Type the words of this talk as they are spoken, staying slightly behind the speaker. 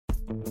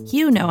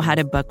You know how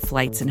to book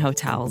flights and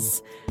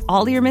hotels.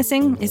 All you're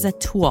missing is a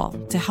tool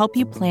to help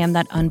you plan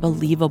that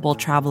unbelievable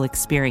travel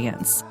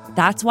experience.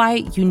 That's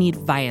why you need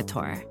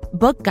Viator.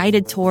 Book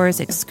guided tours,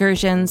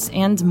 excursions,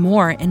 and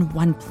more in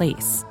one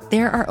place.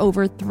 There are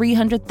over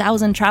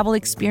 300,000 travel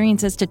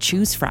experiences to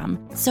choose from,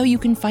 so you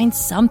can find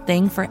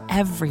something for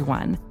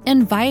everyone.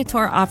 And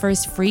Viator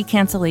offers free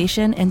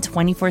cancellation and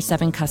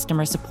 24/7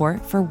 customer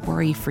support for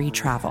worry-free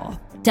travel.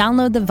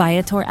 Download the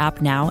Viator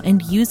app now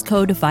and use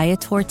code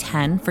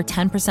Viator10 for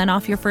 10%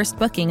 off your first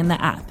booking in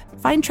the app.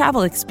 Find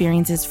travel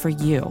experiences for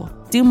you.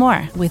 Do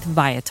more with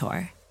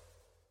Viator.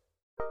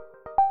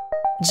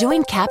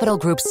 Join Capital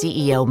Group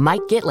CEO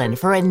Mike Gitlin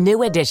for a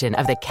new edition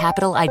of the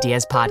Capital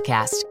Ideas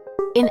Podcast.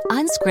 In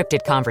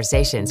unscripted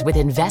conversations with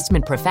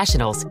investment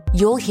professionals,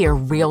 you'll hear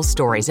real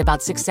stories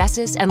about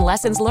successes and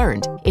lessons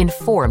learned,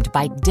 informed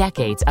by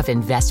decades of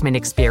investment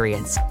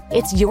experience.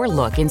 It's your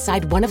look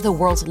inside one of the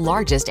world's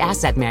largest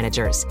asset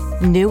managers.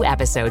 New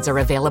episodes are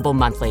available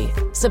monthly.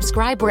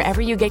 Subscribe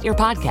wherever you get your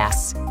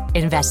podcasts.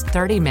 Invest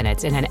 30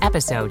 minutes in an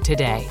episode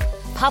today.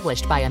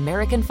 Published by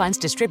American Funds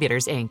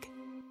Distributors, Inc.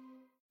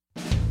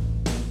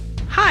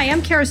 Hi,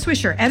 I'm Kara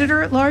Swisher,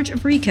 editor-at-large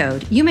of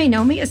Recode. You may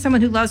know me as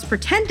someone who loves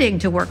pretending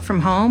to work from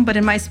home, but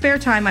in my spare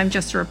time, I'm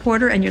just a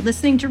reporter, and you're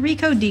listening to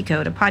Recode,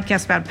 Decode, a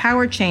podcast about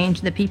power, change,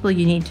 and the people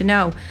you need to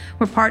know.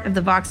 We're part of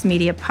the Vox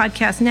Media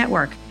Podcast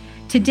Network.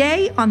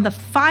 Today, on the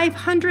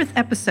 500th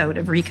episode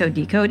of Recode,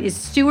 Decode, is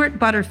Stewart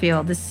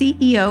Butterfield, the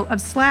CEO of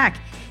Slack.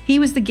 He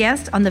was the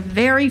guest on the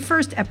very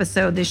first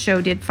episode this show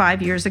did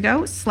 5 years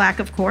ago. Slack,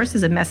 of course,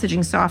 is a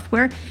messaging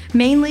software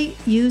mainly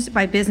used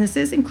by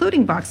businesses,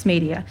 including Vox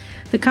Media.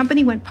 The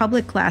company went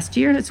public last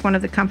year, and it's one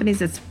of the companies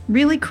that's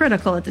really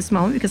critical at this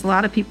moment because a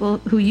lot of people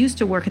who used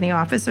to work in the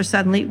office are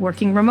suddenly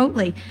working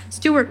remotely.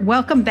 Stewart,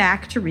 welcome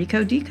back to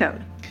Recode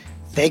Decode.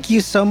 Thank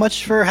you so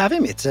much for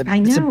having me. It's a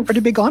pretty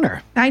big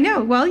honor. I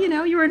know. Well,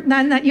 you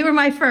were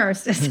my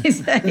first, as they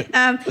say.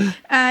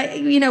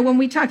 When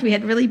we talked, we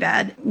had really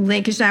bad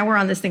linkage. Now we're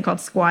on this thing called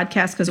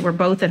Squadcast because we're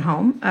both at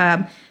home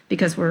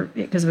because of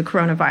the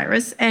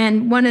coronavirus.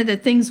 And one of the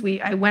things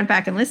I went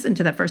back and listened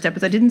to that first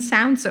episode. It didn't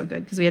sound so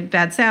good because we had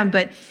bad sound,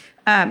 but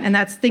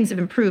things have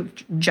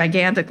improved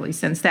gigantically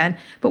since then.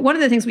 But one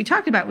of the things we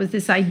talked about was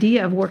this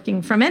idea of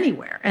working from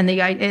anywhere, and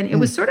it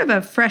was sort of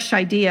a fresh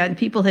idea, and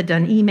people had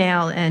done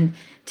email and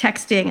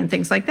texting and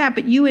things like that.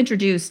 But you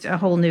introduced a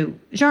whole new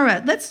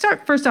genre. Let's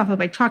start first off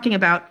by talking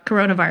about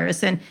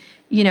coronavirus. And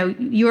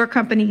your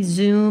company,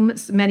 Zoom,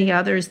 many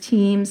others,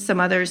 Teams, some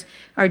others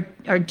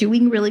are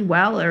doing really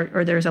well,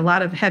 or there's a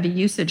lot of heavy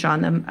usage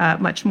on them,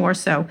 much more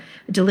so.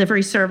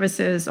 Delivery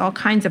services, all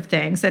kinds of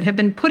things that have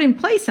been put in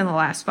place in the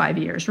last 5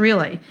 years,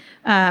 really.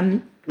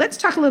 Let's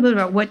talk a little bit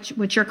about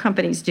what your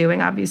company's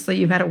doing. Obviously,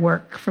 you've had a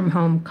work from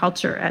home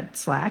culture at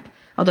Slack,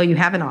 although you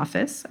have an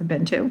office I've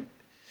been to.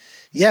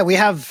 Yeah, we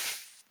have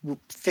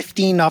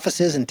 15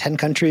 offices in 10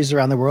 countries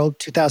around the world,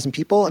 2,000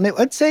 people. And I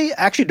would say, I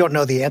actually don't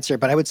know the answer,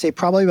 but I would say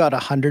probably about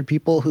 100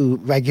 people who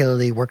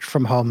regularly worked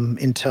from home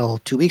until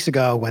 2 weeks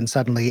ago when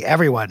suddenly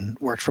everyone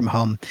worked from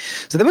home.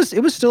 So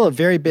it was still a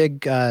very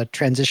big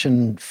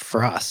transition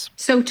for us.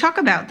 So talk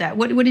about that.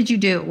 What did you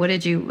do? What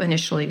did you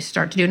initially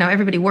start to do? Now,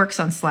 everybody works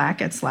on Slack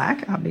at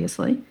Slack,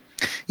 obviously.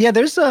 Yeah,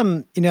 there's,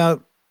 when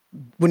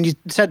you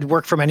said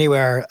work from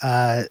anywhere,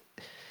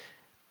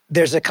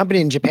 there's a company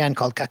in Japan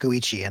called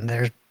Kakuichi,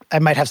 and I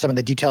might have some of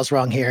the details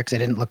wrong here because I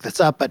didn't look this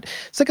up, but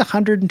it's like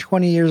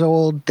 120 years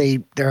old.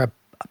 They're a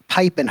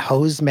pipe and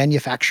hose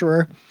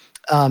manufacturer,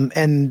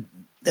 and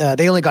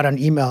they only got an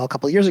email a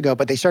couple of years ago,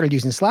 but they started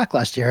using Slack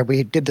last year.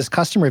 We did this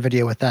customer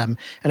video with them,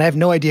 and I have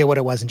no idea what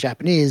it was in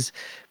Japanese,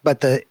 but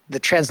the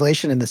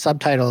translation and the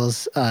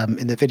subtitles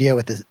in the video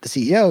with the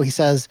CEO, he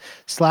says,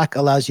 Slack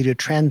allows you to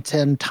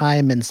transcend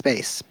time and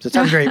space. So it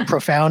sounds very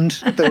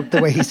profound,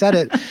 the way he said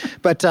it.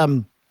 But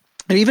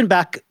and even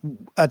back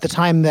at the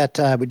time that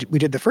we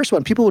did the first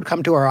one, people would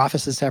come to our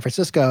office in San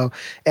Francisco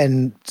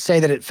and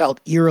say that it felt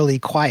eerily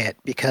quiet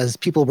because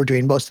people were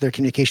doing most of their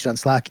communication on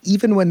Slack,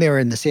 even when they were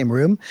in the same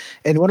room.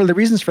 And one of the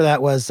reasons for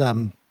that was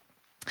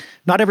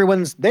not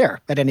everyone's there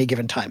at any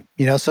given time.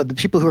 So the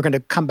people who are going to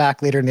come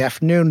back later in the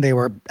afternoon, they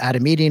were at a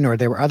meeting or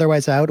they were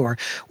otherwise out,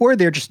 or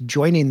they're just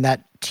joining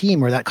that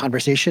team or that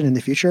conversation in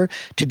the future.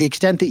 To the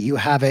extent that you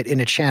have it in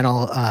a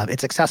channel,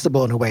 it's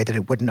accessible in a way that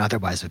it wouldn't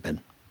otherwise have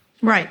been.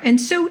 Right. And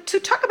so to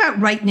talk about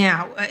right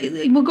now,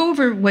 we'll go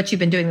over what you've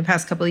been doing the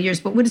past couple of years,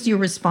 but what is your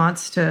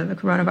response to the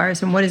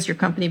coronavirus and what has your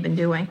company been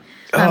doing?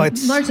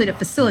 It's largely to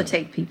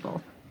facilitate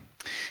people.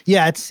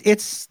 Yeah,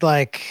 it's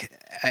like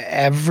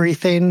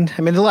everything.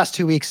 I mean, the last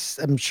 2 weeks,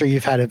 I'm sure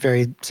you've had a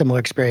very similar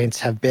experience,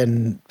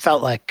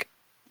 felt like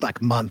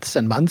months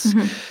and months.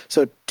 Mm-hmm.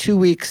 So 2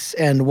 weeks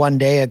and 1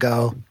 day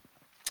ago,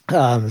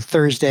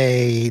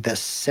 Thursday, the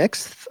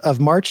 6th of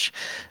March,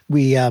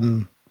 we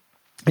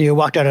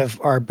walked out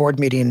of our board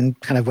meeting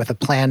kind of with a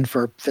plan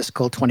for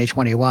fiscal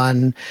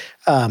 2021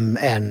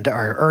 and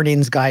our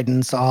earnings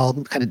guidance all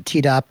kind of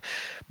teed up.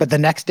 But the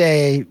next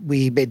day,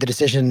 we made the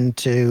decision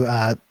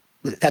to,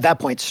 at that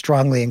point,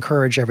 strongly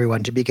encourage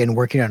everyone to begin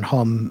working at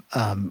home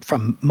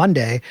from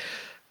Monday.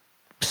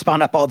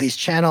 spun up all these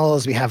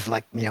channels. We have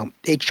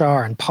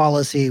HR and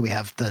policy. We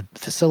have the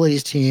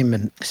facilities team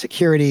and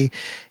security,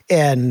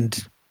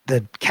 and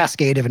the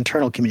cascade of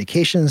internal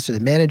communications to the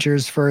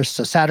managers first.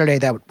 So Saturday,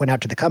 that went out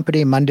to the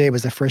company. Monday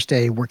was the first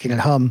day working at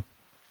home.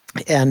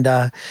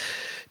 And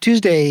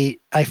Tuesday,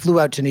 I flew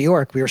out to New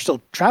York. We were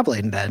still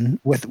traveling then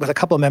with a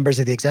couple of members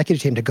of the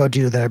executive team to go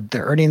do the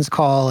earnings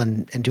call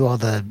and do all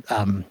the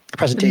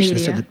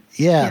presentations to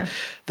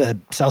the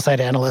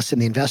sell-side analysts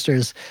and the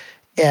investors.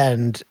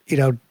 And,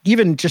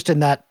 even just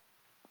in that,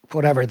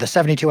 the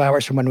 72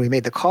 hours from when we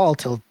made the call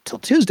till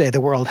Tuesday,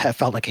 the world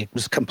felt like it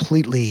was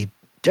completely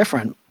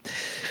different.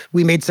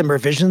 We made some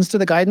revisions to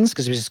the guidance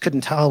because we just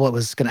couldn't tell what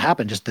was going to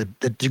happen. Just the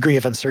degree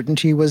of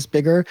uncertainty was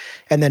bigger.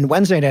 And then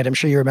Wednesday night, I'm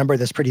sure you remember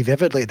this pretty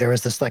vividly, there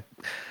was this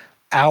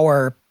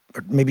hour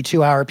or maybe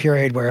 2 hour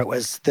period where it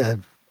was the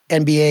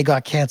NBA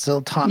got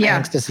canceled, Tom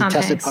Hanks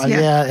tested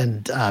positive,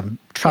 and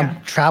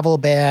Trump travel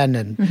ban,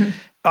 and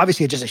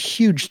obviously just a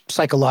huge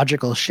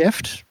psychological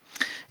shift.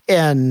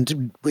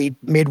 And we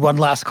made one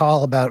last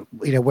call about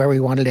where we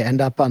wanted to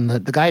end up on the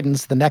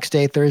guidance. The next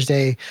day,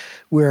 Thursday,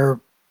 we're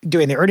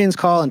doing the earnings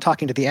call and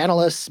talking to the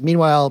analysts.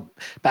 Meanwhile,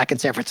 back in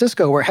San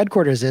Francisco, where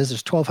headquarters there's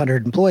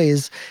 1,200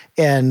 employees,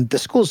 and the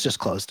school's just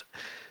closed.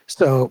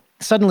 So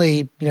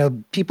suddenly,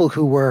 people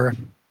who were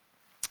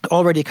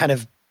already kind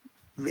of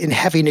in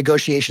heavy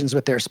negotiations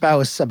with their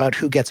spouse about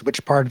who gets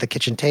which part of the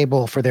kitchen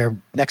table for their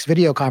next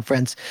video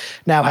conference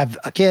now have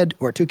a kid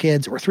or 2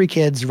 kids or 3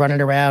 kids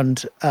running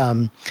around,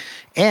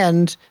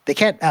 and they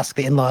can't ask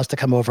the in-laws to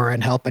come over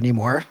and help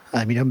anymore.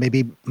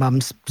 Maybe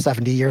mom's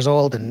 70 years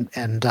old and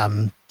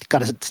got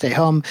to stay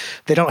home.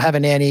 They don't have a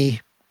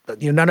nanny,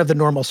 none of the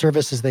normal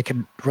services they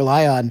can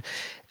rely on.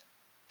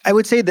 I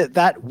would say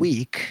that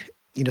week,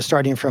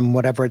 starting from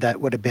whatever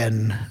that would have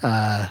been,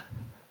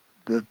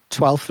 the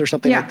 12th or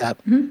something like that,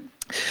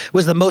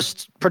 was the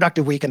most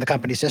productive week in the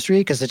company's history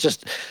because it's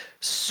just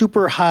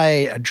super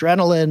high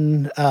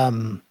adrenaline.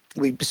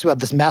 We still have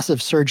this massive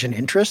surge in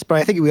interest, but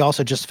I think we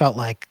also just felt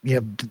like,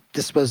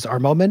 this was our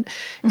moment.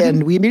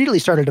 And we immediately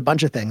started a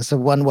bunch of things. So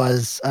one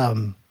was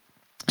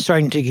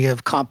starting to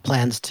give comp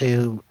plans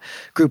to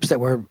groups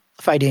that were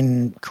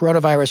fighting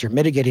coronavirus or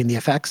mitigating the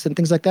effects and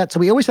things like that. So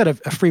we always had a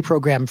free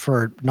program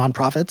for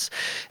nonprofits.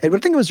 And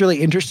one thing that was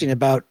really interesting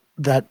about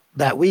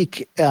that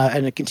week,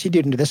 and it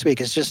continued into this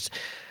week, is just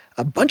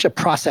a bunch of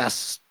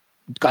process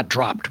got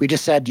dropped. We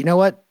just said, you know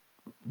what?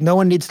 No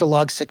one needs to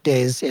log sick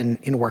days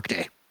in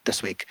Workday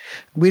this week.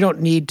 We don't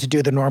need to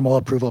do the normal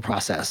approval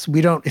process.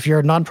 If you're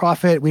a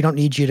nonprofit, we don't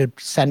need you to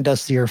send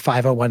us your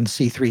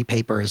 501c3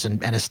 papers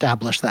and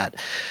establish that.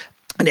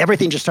 And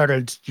everything just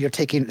started,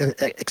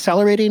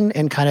 accelerating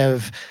and kind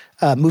of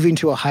moving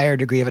to a higher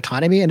degree of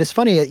autonomy. And it's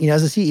funny,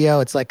 as a CEO,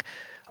 it's like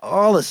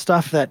all the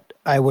stuff that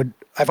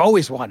I've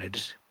always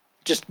wanted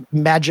just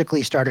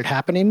magically started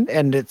happening.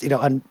 And it's,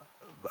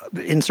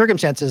 in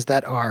circumstances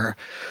that are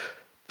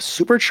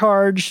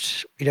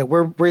supercharged.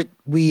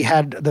 We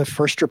had the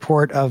first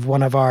report of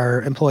one of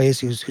our employees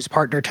whose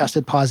partner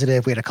tested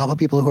positive. We had a couple of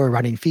people who were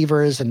running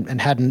fevers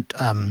and hadn't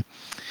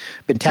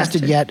been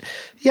tested yet.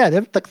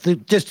 Yeah,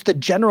 just the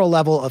general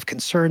level of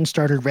concern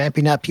started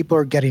ramping up. People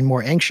are getting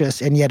more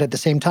anxious, and yet at the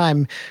same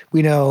time,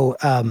 we know,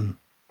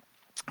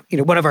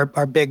 one of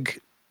our big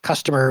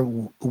customer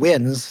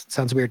wins.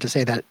 Sounds weird to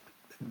say that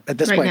at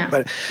this point,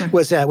 but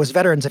was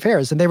Veterans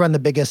Affairs, and they run the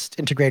biggest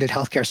integrated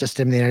healthcare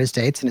system in the United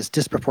States, and it's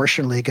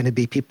disproportionately going to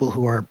be people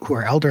who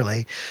are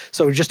elderly.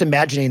 So we're just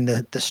imagining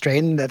the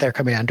strain that they're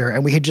coming under,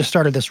 and we had just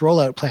started this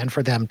rollout plan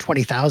for them,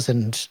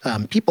 20,000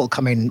 people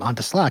coming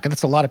onto Slack, and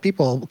that's a lot of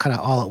people kind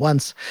of all at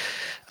once.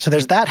 So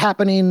there's that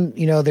happening.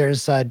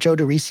 There's Joe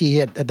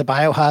DeRisi at the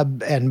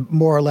BioHub, and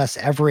more or less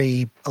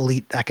every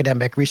elite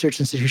academic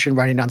research institution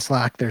running on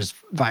Slack. There's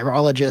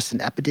virologists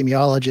and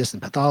epidemiologists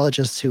and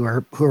pathologists who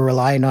are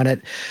relying on it.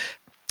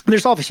 And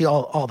there's obviously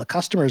all the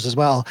customers as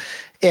well,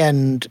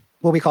 and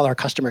what we call our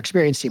customer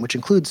experience team, which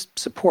includes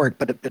support,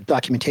 but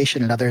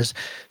documentation and others,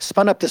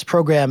 spun up this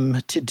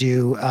program to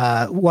do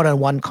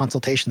one-on-one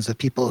consultations with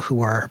people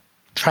who are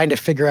trying to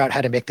figure out how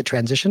to make the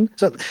transition.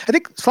 So I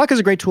think Slack is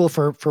a great tool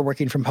for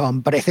working from home,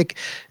 but I think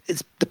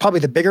it's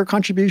probably the bigger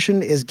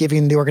contribution is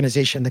giving the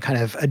organization the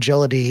kind of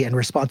agility and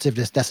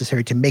responsiveness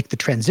necessary to make the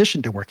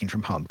transition to working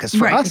from home. Because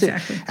for us, it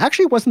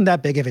actually wasn't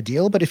that big of a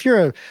deal. But if you're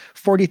a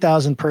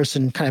 40,000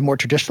 person kind of more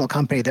traditional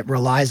company that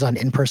relies on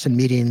in-person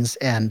meetings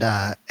and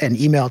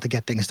email to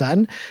get things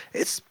done,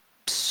 it's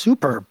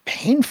super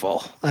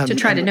painful. To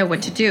try to know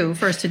what to do,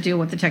 first to deal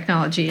with the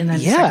technology, and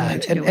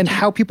then and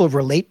how people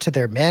relate to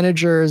their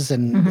managers,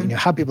 and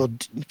how people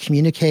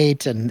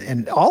communicate,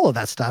 and all of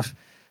that stuff.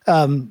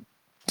 So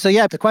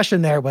the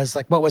question there was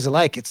like, what was it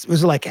like? It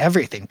was like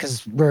everything,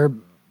 because we're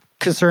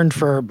concerned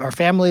for our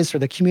families, for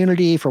the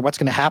community, for what's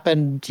going to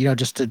happen,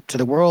 just to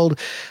the world.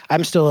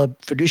 I'm still a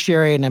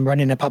fiduciary and I'm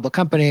running a public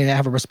company and I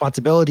have a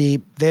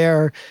responsibility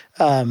there.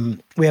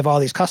 We have all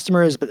these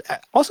customers,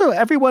 but also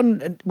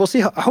everyone, we'll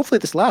see, hopefully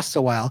this lasts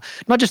a while,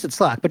 not just at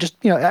Slack, but just,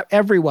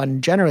 everyone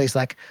generally is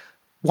like,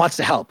 wants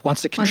to help,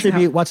 wants to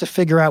contribute, wants to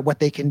figure out what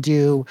they can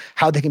do,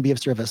 how they can be of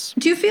service.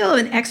 Do you feel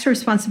an extra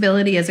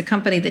responsibility as a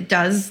company that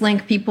does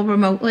link people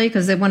remotely?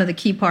 Because one of the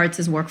key parts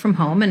is work from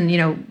home.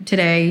 And,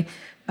 today,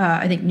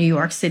 I think New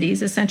York City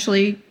is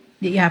essentially,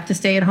 you have to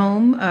stay at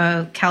home.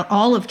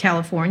 All of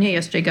California,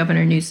 yesterday,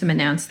 Governor Newsom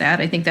announced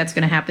that. I think that's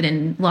going to happen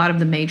in a lot of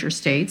the major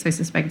states. I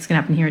suspect it's going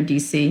to happen here in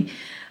D.C.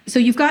 So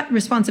you've got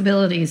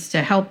responsibilities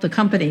to help the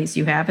companies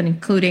you have, and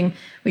including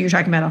what you're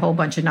talking about, a whole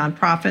bunch of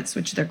nonprofits,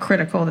 which they're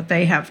critical that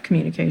they have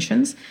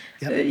communications.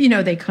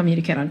 Yep. They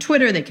communicate on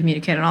Twitter, they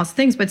communicate on all these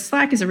things, but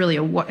Slack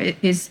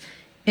is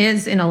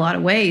is in a lot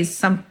of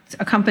ways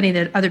a company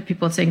that other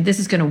people are saying this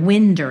is going to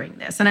win during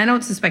this. And I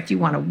don't suspect you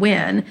want to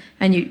win.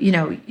 And are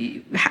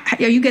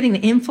you getting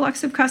the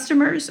influx of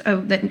customers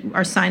that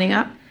are signing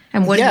up?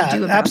 And what do you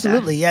do about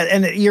absolutely. that? Yeah,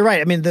 and you're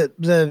right. I mean,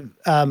 the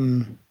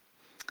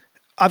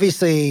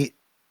obviously.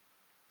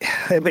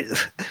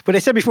 But I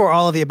said before,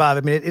 all of the above.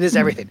 I mean, it is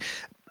everything.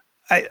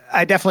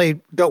 I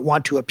definitely don't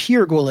want to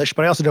appear ghoulish,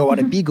 but I also don't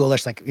want to be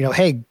ghoulish. Like,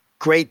 hey,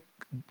 great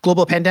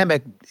global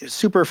pandemic,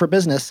 super for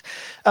business.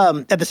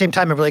 At the same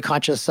time, I'm really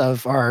conscious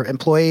of our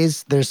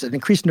employees. There's an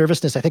increased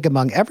nervousness, I think,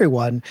 among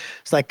everyone.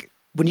 It's like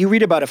when you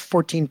read about a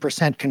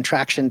 14%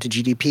 contraction to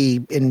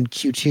GDP in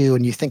Q2,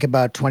 and you think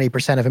about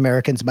 20% of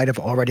Americans might have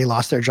already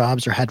lost their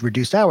jobs or had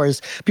reduced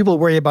hours, people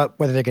worry about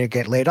whether they're going to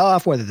get laid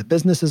off, whether the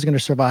business is going to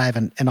survive,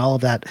 and all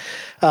of that.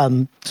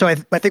 So I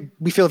think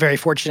we feel very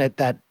fortunate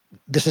that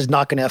this is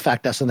not going to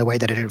affect us in the way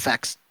that it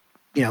affects,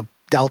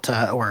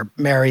 Delta or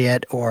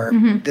Marriott or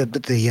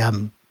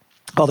the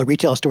all the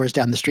retail stores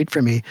down the street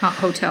from me.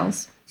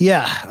 Hotels.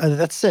 Yeah,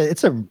 it's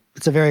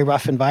a very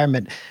rough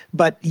environment.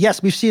 But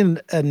yes, we've seen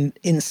an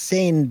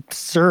insane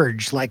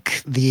surge.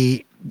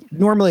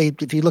 Normally,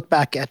 if you look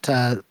back at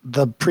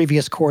the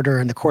previous quarter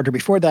and the quarter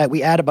before that,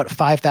 we add about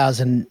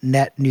 5,000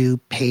 net new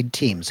paid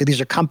teams. So these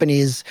are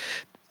companies.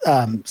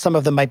 Some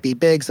of them might be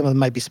big, some of them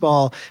might be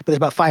small, but there's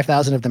about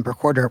 5,000 of them per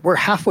quarter. We're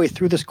halfway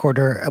through this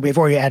quarter, and we've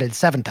already added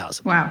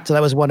 7,000. Wow. So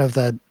that was one of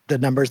the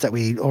numbers that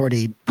we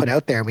already put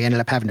out there. We ended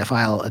up having to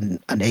file an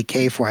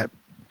 8K for it.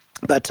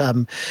 But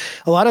a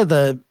lot of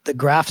the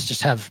graphs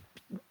just have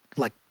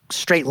like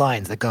straight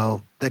lines that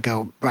go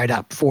right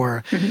up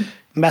for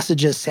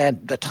messages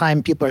sent, the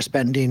time people are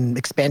spending,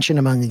 expansion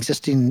among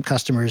existing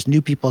customers,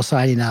 new people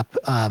signing up.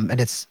 And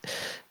it's,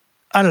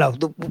 I don't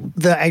know,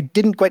 I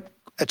didn't quite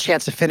a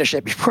chance to finish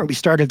it before we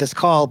started this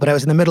call, but I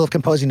was in the middle of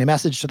composing a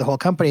message to the whole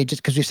company,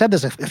 just because we've said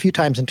this a few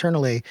times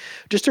internally,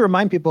 just to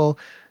remind people,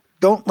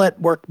 don't let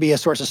work be a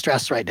source of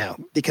stress right now.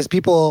 Because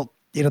people,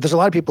 there's a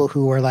lot of people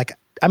who are like,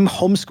 I'm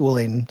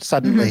homeschooling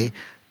suddenly.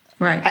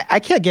 Right. I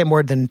can't get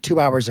more than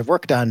 2 hours of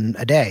work done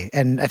a day.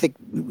 And I think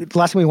the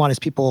last thing we want is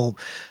people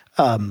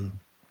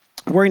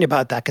worrying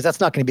about that, because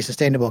that's not going to be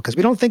sustainable, because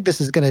we don't think it's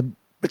not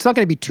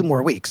going to be 2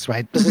 more weeks,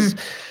 right? This is,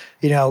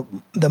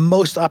 the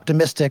most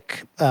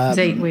optimistic. It's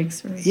 8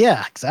 weeks, right?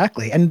 Yeah,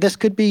 exactly. And this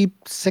could be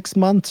 6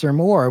 months or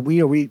more.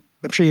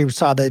 I'm sure you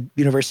saw the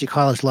University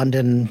College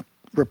London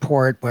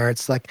report where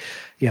it's like,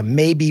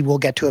 maybe we'll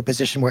get to a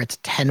position where it's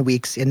 10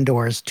 weeks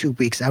indoors, 2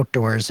 weeks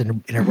outdoors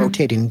in a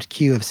rotating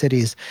queue of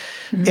cities.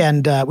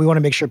 And we want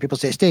to make sure people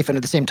stay safe. And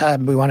at the same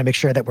time, we want to make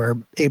sure that we're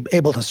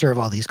able to serve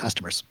all these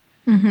customers.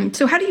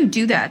 So how do you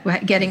do that?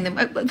 Getting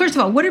them, first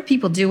of all, what are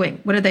people doing?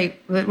 What are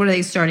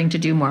they starting to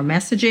do? More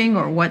messaging,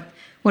 or what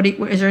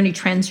is there any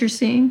trends you're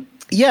seeing?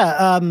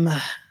 Yeah.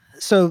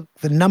 So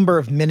the number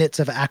of minutes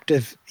of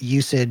active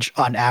usage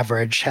on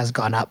average has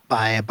gone up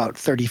by about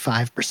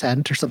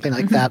 35% or something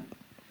like that.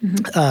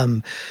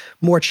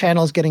 More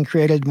channels getting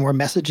created, more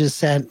messages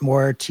sent,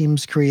 more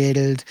teams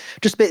created,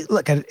 just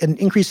an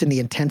increase in the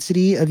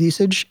intensity of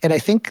usage. And I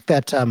think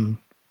that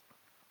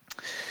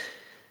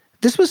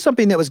this was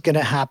something that was going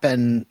to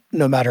happen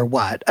no matter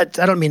what. I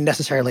don't mean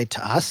necessarily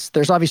to us.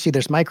 There's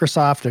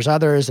Microsoft, there's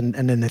others, and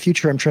in the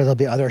future, I'm sure there'll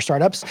be other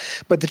startups.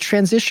 But the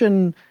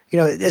transition,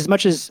 as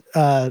much as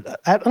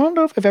I don't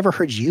know if I've ever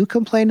heard you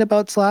complain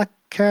about Slack,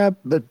 Kara,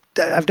 but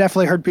I've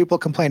definitely heard people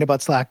complain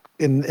about Slack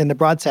in the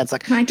broad sense,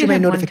 like too many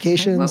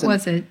notifications. What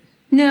was it?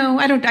 No,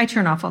 I don't. I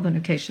turn off all the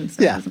notifications.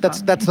 Yeah,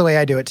 that's the way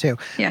I do it too.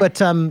 Yeah.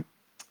 But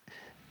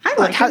I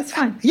like it. It's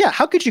fine. Yeah,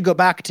 how could you go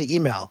back to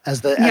email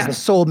as the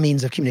sole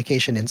means of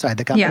communication inside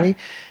the company?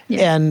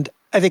 Yeah. And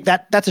I think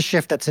that's a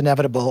shift that's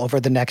inevitable over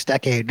the next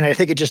decade. And I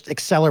think it just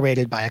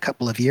accelerated by a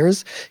couple of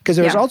years, because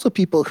there was also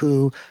people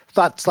who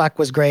thought Slack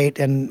was great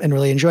and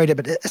really enjoyed it,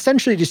 but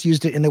essentially just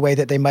used it in the way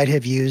that they might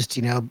have used,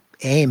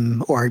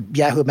 AIM or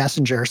Yahoo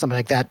Messenger or something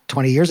like that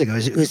 20 years ago.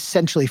 It was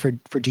essentially for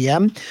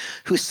DM,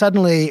 who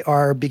suddenly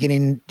are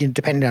beginning,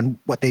 depending on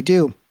what they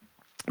do,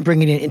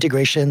 bringing in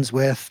integrations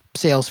with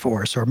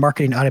Salesforce or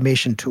marketing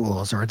automation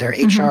tools or their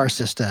HR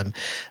system,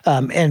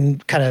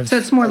 and kind of. So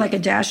it's more like a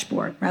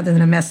dashboard rather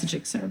than a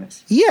messaging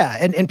service. Yeah,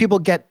 and people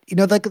get,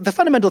 the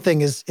fundamental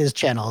thing is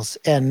channels.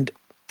 And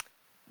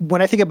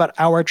when I think about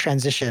our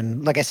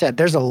transition, like I said,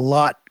 there's a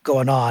lot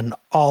going on.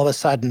 All of a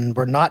sudden,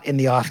 we're not in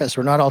the office,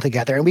 we're not all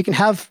together, and we can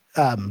have.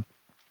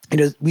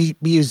 We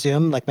use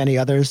Zoom like many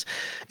others.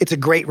 It's a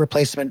great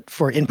replacement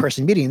for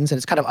in-person meetings, and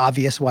it's kind of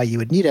obvious why you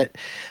would need it,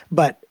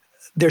 but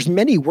there's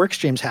many work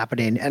streams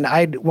happening, and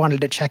I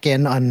wanted to check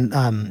in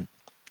on,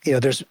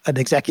 there's an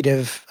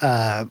executive,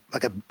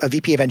 like a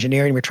VP of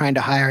engineering we're trying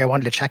to hire. I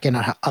wanted to check in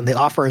on the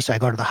offers, so I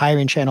go to the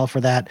hiring channel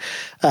for that.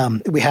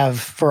 We have,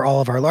 for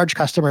all of our large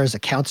customers,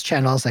 accounts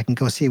channels. I can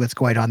go see what's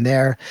going on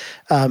there.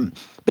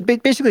 But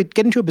basically,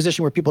 get into a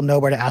position where people know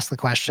where to ask the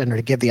question or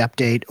to give the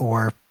update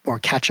or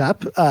catch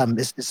up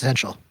is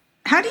essential.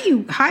 How do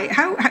you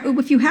how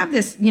if you have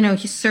this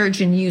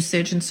surge in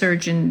usage and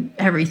surge in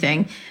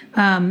everything,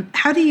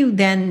 how do you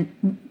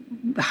then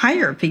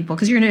hire people?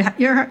 Because you're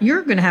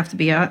gonna have to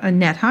be a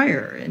net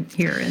hire in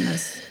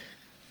this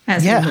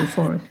as we move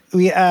forward.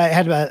 We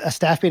had a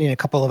staff meeting a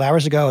couple of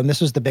hours ago, and this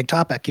was the big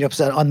topic.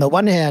 So on the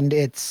one hand,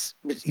 it's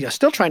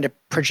still trying to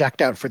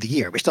project out for the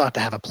year. We still have to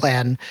have a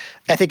plan.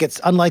 I think it's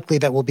unlikely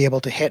that we'll be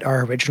able to hit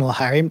our original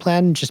hiring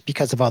plan just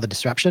because of all the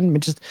disruption. I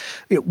mean, just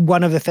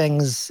one of the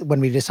things when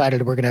we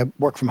decided we're going to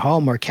work from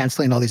home, we're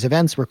canceling all these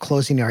events, we're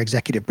closing our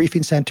executive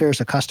briefing center,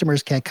 so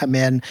customers can't come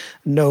in,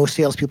 no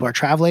salespeople are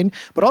traveling.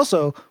 But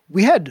also,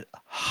 we had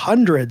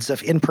hundreds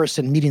of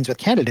in-person meetings with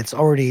candidates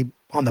already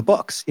on the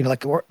books,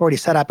 we're already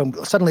set up, and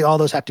suddenly all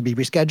those have to be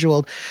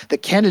rescheduled. The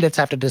candidates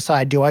have to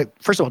decide, do I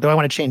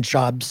want to change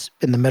jobs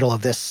in the middle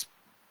of this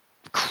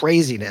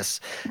craziness?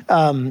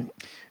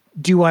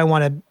 Do I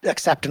want to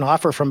accept an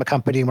offer from a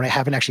company when I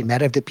haven't actually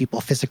met the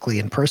people physically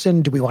in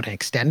person? Do we want to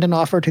extend an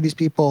offer to these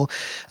people?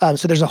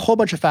 So there's a whole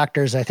bunch of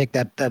factors, I think,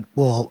 that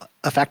will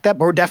affect that.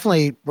 But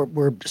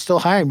we're still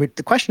hiring.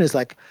 The question is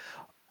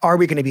are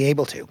we going to be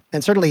able to?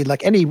 And certainly,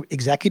 any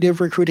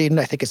executive recruiting,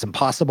 I think is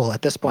impossible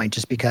at this point,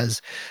 just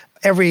because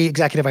every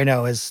executive I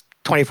know is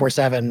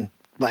 24/7,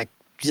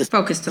 just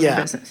focused on their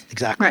business.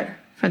 Exactly. Right,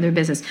 for their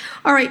business.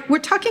 All right, we're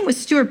talking with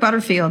Stewart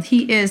Butterfield.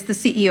 He is the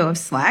CEO of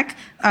Slack.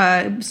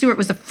 Stewart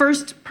was the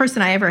first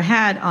person I ever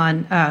had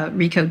on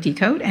Recode,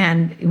 Decode,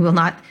 and it will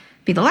not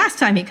be the last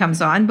time he comes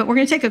on, but we're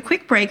going to take a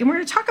quick break and we're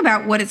going to talk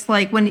about what it's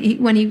like when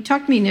he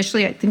talked to me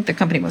initially. I think the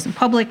company wasn't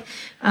public,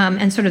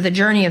 and sort of the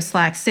journey of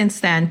Slack since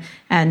then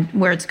and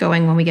where it's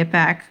going when we get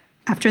back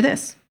after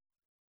this.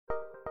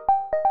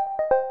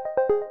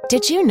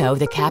 Did you know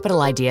the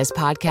Capital Ideas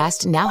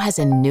podcast now has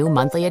a new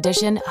monthly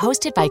edition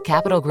hosted by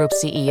Capital Group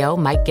CEO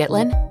Mike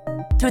Gitlin?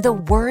 Through the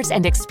words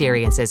and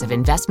experiences of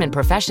investment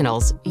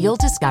professionals, you'll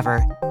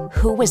discover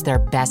who was their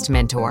best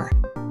mentor,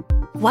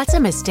 what's a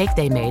mistake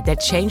they made that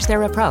changed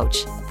their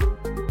approach,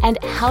 and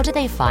how do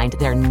they find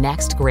their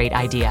next great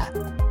idea.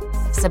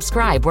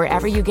 Subscribe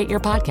wherever you get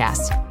your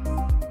podcasts.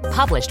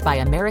 Published by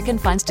American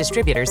Funds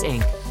Distributors,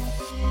 Inc.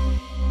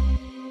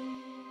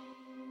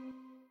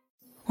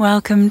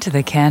 Welcome to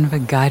the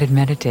Canva guided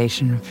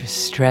meditation for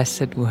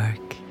stress at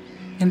work.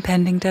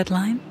 Impending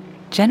deadline?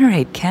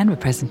 Generate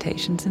Canva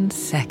presentations in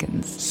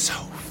seconds. So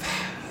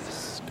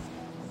fast.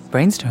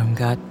 Brainstorm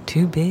got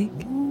too big?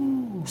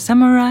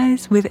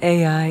 Summarize with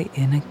AI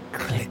in a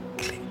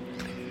click.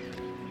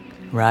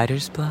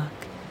 Writer's block?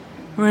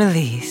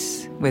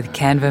 Release with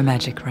Canva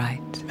Magic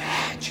Write.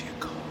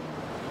 Magical.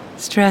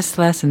 Stress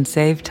less and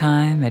save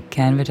time at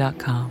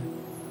canva.com.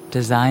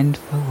 Designed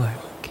for work.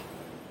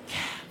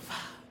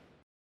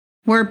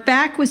 We're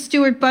back with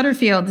Stewart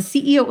Butterfield, the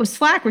CEO of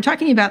Slack. We're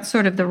talking about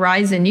sort of the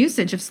rise in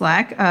usage of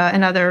Slack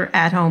and other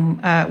at-home,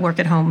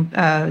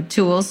 work-at-home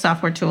tools,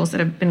 software tools that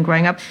have been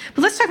growing up.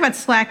 But let's talk about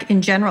Slack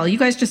in general. You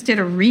guys just did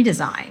a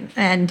redesign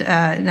and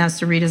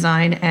announced a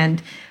redesign.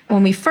 And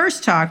when we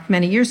first talked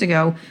many years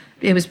ago,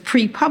 it was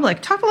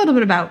pre-public. Talk a little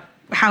bit about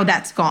how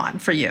that's gone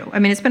for you. I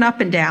mean, it's been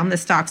up and down. The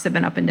stocks have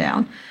been up and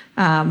down.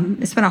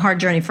 It's been a hard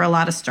journey for a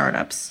lot of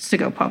startups to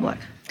go public.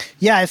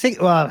 Yeah, I think,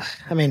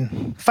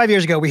 5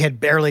 years ago, we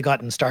had barely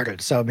gotten started.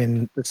 So,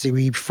 let's see,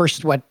 we were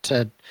first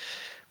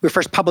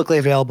publicly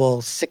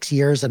available 6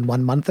 years and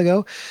 1 month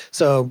ago.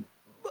 So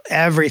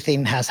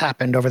everything has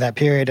happened over that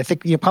period. I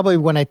think probably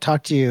when I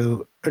talked to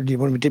you,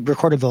 when we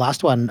recorded the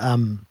last one,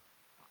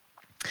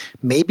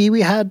 maybe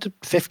we had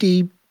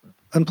 50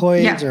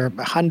 employees or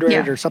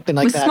 100 or something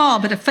like that. It was small,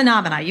 but a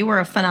phenomenon. You were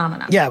a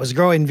phenomenon. Yeah, it was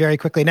growing very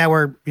quickly. Now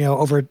we're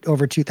over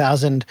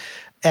 2,000.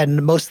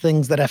 And most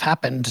things that have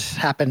happened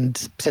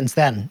since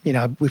then.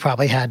 We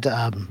probably had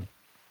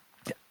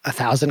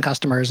 1,000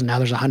 customers, and now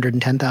there's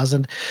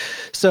 110,000.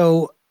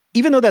 So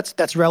even though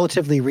that's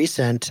relatively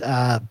recent,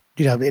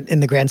 in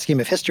the grand scheme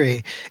of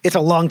history, it's a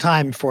long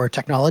time for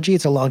technology.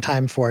 It's a long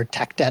time for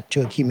tech debt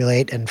to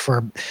accumulate and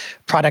for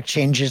product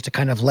changes to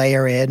kind of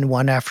layer in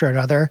one after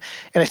another.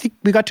 And I think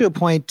we got to a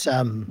point,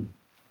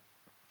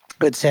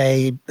 let's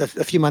say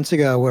a few months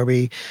ago, where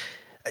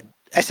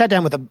I sat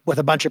down with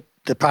a bunch of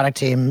the product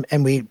team,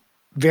 and we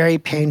very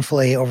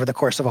painfully, over the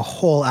course of a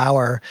whole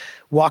hour,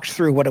 walked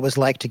through what it was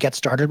like to get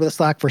started with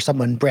Slack for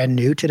someone brand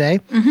new today.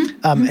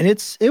 And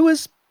it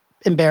was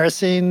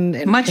embarrassing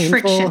and much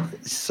painful.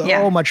 Friction.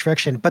 So much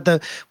friction.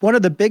 But one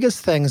of the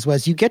biggest things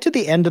was you get to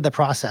the end of the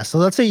process. So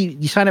let's say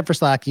you sign up for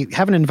Slack, you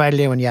haven't invited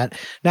anyone yet.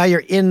 Now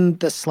you're in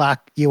the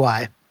Slack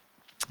UI.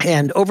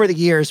 And over the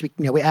years,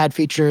 we add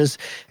features.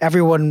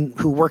 Everyone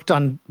who worked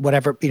on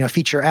whatever,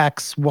 feature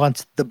X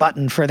wants the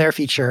button for their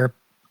feature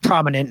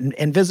prominent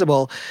and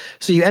visible.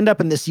 So you end up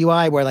in this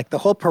UI where like the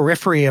whole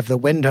periphery of the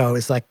window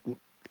is like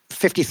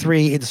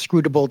 53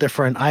 inscrutable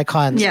different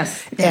icons.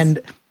 Yes.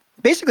 And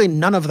basically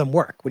none of them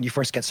work when you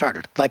first get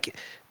started. Like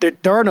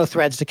there are no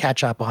threads to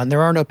catch up on.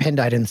 There are no pinned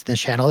items in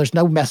this channel. There's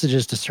no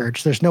messages to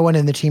search. There's no one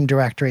in the team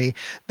directory.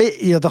 But,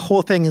 the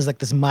whole thing is like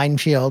this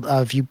minefield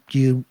of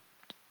you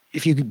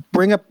if you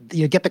bring up,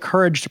 get the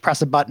courage to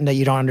press a button that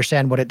you don't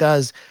understand what it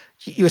does,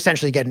 you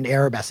essentially get an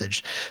error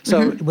message.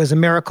 So it was a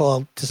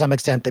miracle to some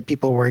extent that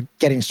people were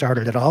getting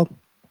started at all.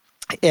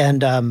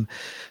 And the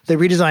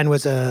redesign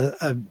was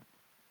I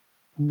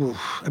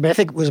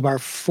think it was our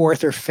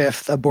fourth or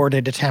fifth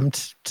aborted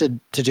attempt to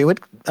do it.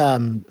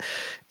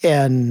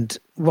 And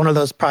one of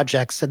those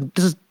projects, and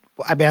this is,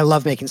 I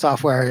love making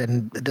software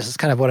and this is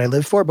kind of what I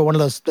live for, but one of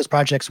those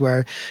projects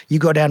where you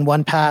go down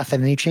one path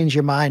and then you change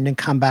your mind and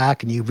come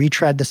back and you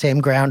retread the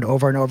same ground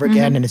over and over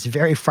again. And it's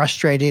very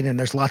frustrating and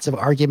there's lots of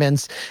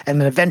arguments.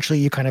 And then eventually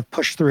you kind of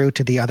push through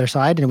to the other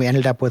side. And we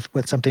ended up with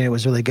something that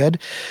was really good.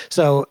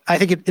 So I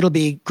think it'll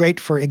be great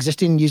for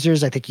existing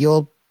users. I think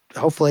you'll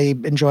hopefully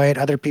enjoy it.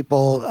 Other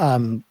people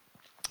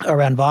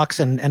around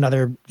Vox and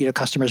other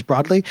customers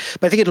broadly.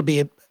 But I think it'll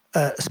be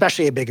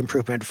especially a big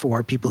improvement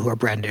for people who are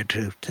brand new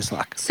to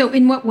Slack. So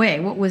in what way?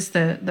 What was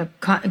the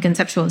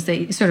conceptual? Is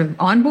they sort of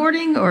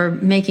onboarding or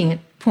making it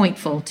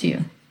pointful to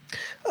you?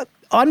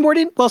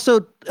 Onboarding? Well,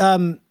 so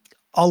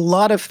a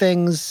lot of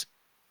things.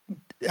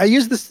 I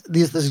use this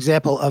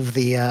example of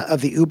the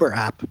Uber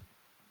app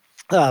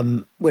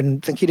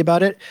when thinking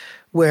about it,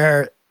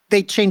 where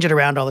they change it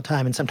around all the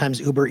time, and sometimes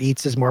Uber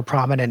Eats is more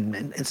prominent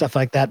and stuff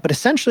like that. But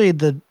essentially,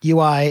 the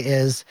UI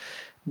is,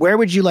 where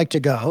would you like to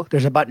go?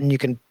 There's a button you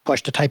can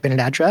push to type in an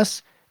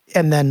address,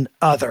 and then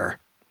other.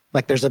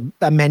 Like there's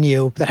a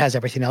menu that has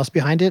everything else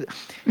behind it.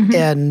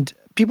 And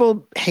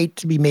people hate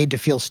to be made to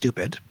feel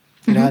stupid.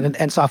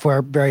 And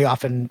software very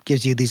often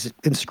gives you these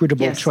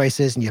inscrutable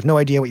choices, and you have no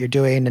idea what you're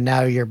doing, and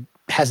now you're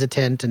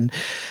hesitant. And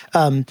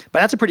but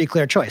that's a pretty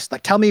clear choice.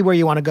 Like, tell me where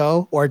you want to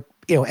go, or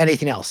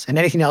anything else. And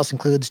anything else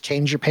includes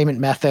change your payment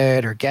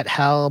method, or get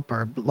help,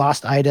 or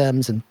lost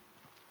items. And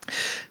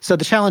so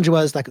the challenge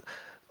was like,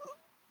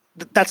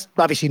 that's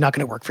obviously not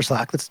going to work for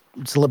Slack. It's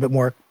a little bit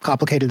more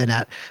complicated than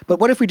that. But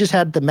what if we just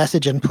had the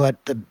message input,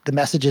 the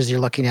messages you're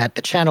looking at,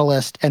 the channel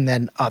list, and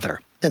then other,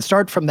 and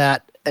start from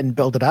that and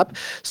build it up.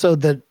 So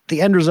the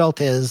end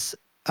result is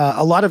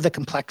a lot of the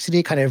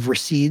complexity kind of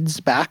recedes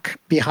back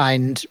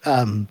behind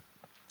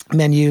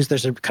menus.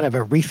 There's a kind of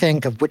a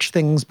rethink of which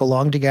things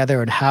belong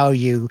together and how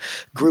you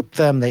group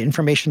them, the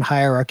information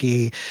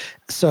hierarchy.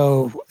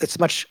 So it's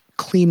much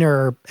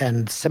cleaner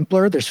and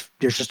simpler. There's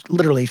just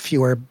literally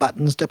fewer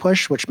buttons to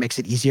push, which makes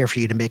it easier for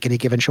you to make any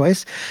given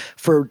choice.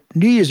 For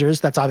new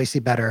users, that's obviously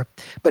better,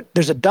 but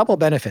there's a double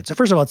benefit. So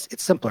first of all,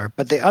 it's simpler,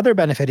 but the other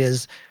benefit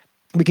is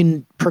we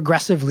can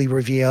progressively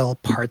reveal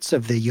parts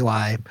of the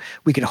UI.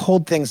 We can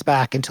hold things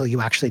back until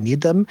you actually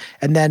need them.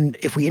 And then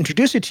if we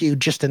introduce it to you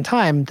just in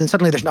time, then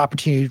suddenly there's an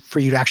opportunity for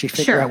you to actually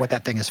figure out what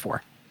that thing is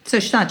for. So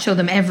should not show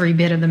them every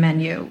bit of the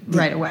menu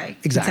right away.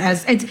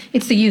 Exactly.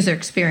 It's the user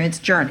experience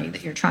journey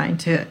that you're trying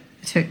to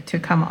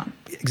come on.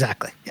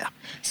 Exactly, yeah.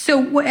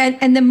 So,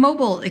 and the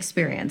mobile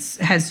experience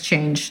has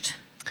changed.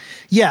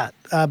 Yeah,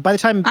 by the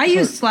time... I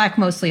use Slack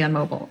mostly on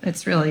mobile.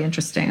 It's really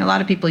interesting. A lot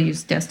of people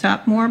use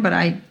desktop more, but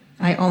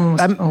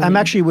I'm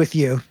actually with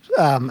you.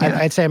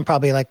 I'd say I'm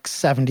probably like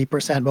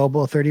 70%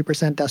 mobile,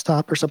 30%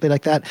 desktop or something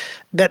like that.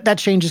 That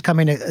change is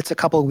coming. It's a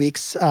couple of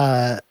weeks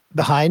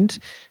behind.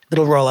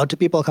 It'll roll out to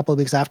people a couple of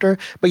weeks after.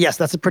 But yes,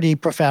 that's a pretty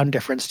profound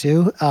difference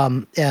too.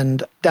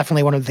 And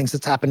definitely one of the things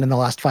that's happened in the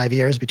last 5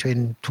 years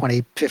between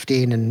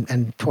 2015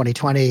 and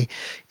 2020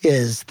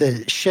 is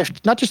the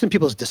shift, not just in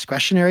people's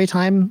discretionary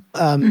time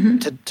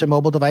to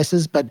mobile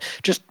devices, but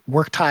just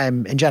work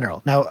time in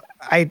general. Now,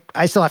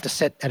 I still have to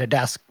sit at a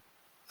desk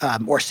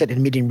or sit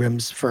in meeting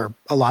rooms for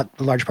a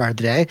large part of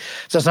the day.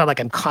 So it's not like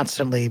I'm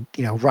constantly,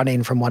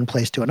 running from one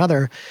place to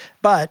another.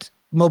 But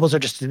mobiles are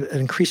just an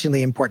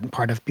increasingly important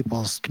part of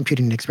people's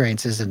computing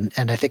experiences.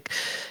 And I think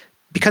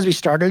because we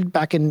started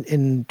back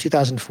in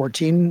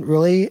 2014,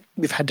 really,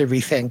 we've had to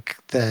rethink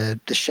the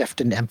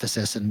shift in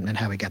emphasis and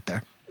how we get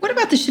there. What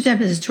about the shift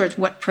emphasis towards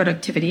what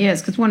productivity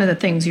is? Because one of the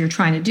things you're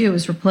trying to do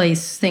is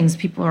replace things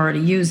people are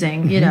already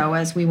using,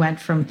 as we went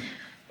from,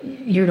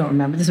 you don't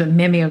remember, this was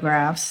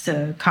mimeographs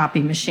to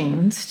copy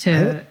machines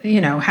to,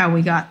 how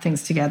we got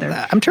things together.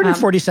 I'm turning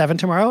 47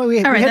 tomorrow.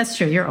 That's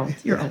true. You're old.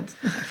 You're old.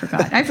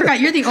 I forgot.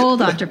 You're the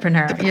old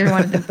entrepreneur. You're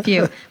one of the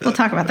few. We'll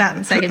talk about that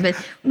in a second. But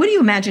what do you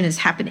imagine has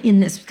happened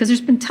in this? Because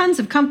there's been tons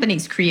of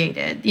companies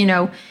created,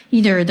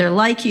 either they're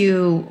like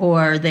you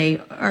or they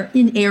are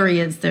in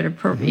areas that are,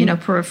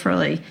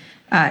 peripherally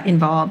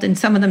involved. And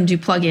some of them do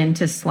plug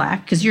into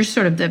Slack because you're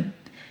sort of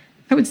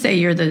I would say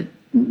you're the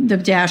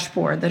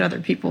dashboard that other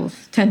people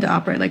tend to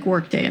operate, like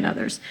Workday and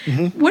others.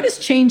 What has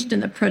changed in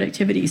the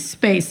productivity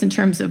space in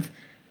terms of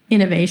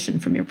innovation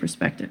from your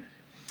perspective?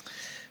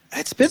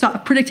 It's been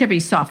productivity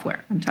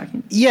software, I'm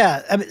talking.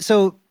 Yeah,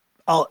 so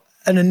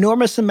an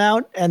enormous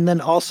amount, and then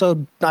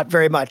also not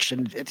very much,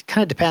 and it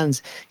kind of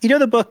depends.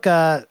 The book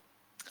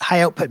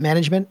high output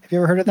management. Have you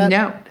ever heard of that?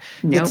 No,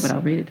 but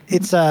I'll read it.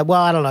 It's well,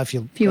 I don't know if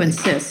you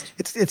insist.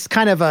 It's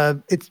kind of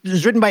it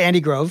was written by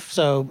Andy Grove,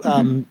 so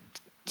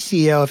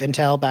CEO of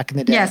Intel back in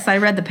the day. Yes, I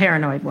read the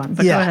Paranoid one.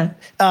 But go ahead.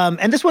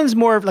 And this one's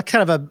more of like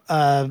kind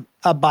of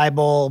a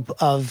Bible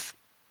of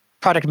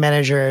product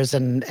managers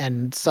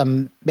and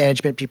some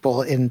management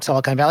people in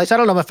Silicon Valley. So I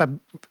don't know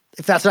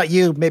if that's not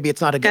you, maybe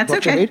it's not a good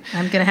book to read.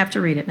 I'm going to have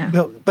to read it now.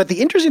 No, but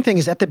the interesting thing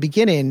is at the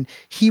beginning,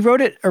 he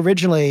wrote it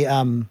originally,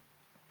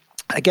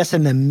 I guess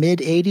in the mid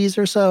 80s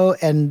or so.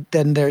 And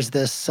then there's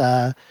this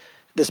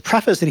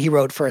preface that he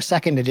wrote for a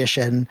second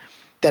edition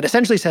that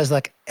essentially says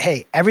like,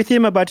 hey, everything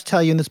I'm about to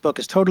tell you in this book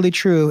is totally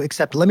true,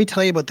 except let me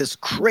tell you about this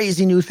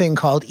crazy new thing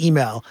called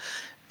email.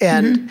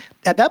 And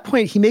at that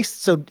point, he makes,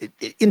 so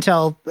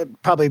Intel,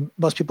 probably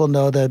most people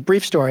know the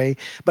brief story,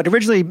 but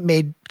originally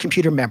made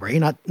computer memory,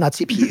 not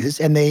CPUs.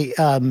 And they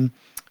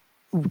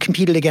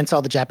competed against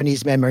all the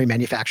Japanese memory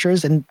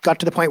manufacturers and got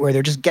to the point where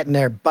they're just getting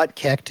their butt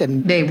kicked.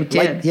 And they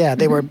did.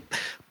 They were,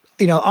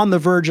 on the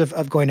verge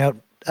of going out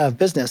of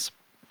business.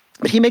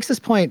 But he makes this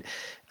point,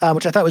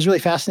 which I thought was really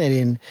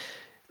fascinating,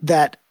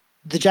 that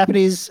the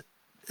Japanese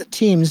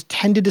teams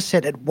tended to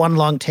sit at one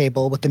long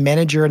table with the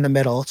manager in the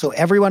middle. So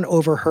everyone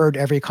overheard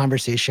every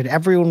conversation.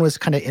 Everyone was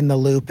kind of in the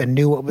loop and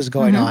knew what was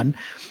going on.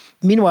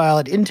 Meanwhile,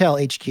 at Intel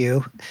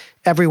HQ,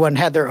 everyone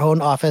had their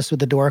own office with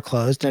the door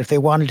closed. And if they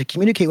wanted to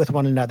communicate with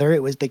one another,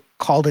 it was they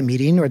called a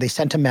meeting or they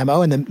sent a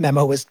memo, and the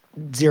memo was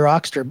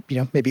Xeroxed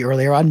or, maybe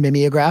earlier on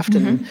mimeographed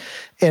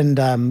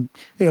and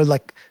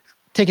like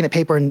taking a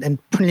paper and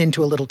putting it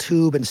into a little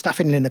tube and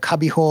stuffing it in the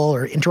cubbyhole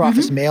or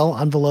interoffice mail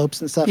envelopes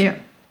and stuff. Yeah.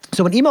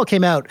 So when email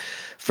came out,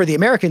 for the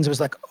Americans, it was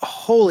like,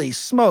 holy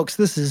smokes,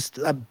 this is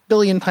a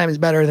billion times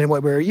better than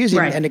what we were using.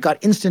 Right. And it got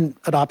instant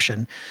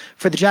adoption.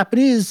 For the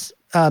Japanese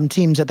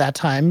teams at that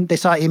time, they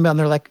saw email and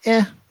they're like,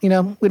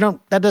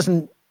 that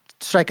doesn't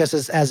strike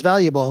us as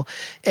valuable.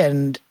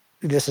 And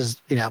this is,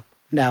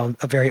 now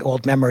a very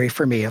old memory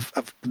for me of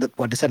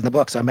what is said in the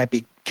book. So I might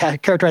be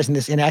characterizing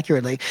this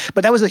inaccurately.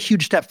 But that was a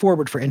huge step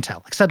forward for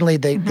Intel. Like suddenly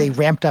they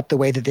ramped up the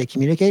way that they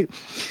communicate.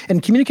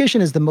 And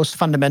communication is the most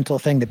fundamental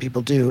thing that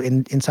people do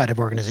inside of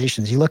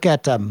organizations. You look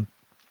at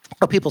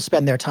how people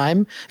spend their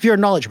time. If you're a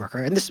knowledge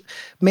worker, and this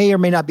may or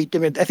may not be,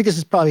 I think this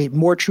is probably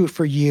more true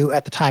for you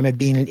at the time of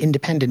being an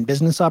independent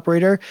business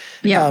operator.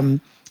 Yeah.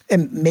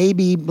 And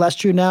maybe less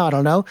true now, I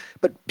don't know.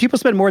 But people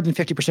spend more than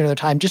 50% of their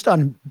time just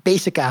on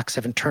basic acts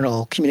of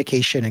internal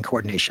communication and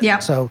coordination. Yeah.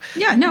 So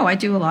I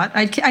do a lot.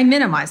 I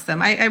minimize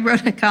them. I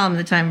wrote a column at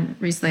the time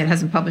recently, it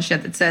hasn't published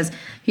yet, that says,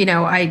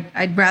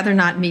 I'd rather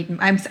not meet.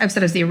 I've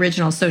said as the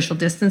original social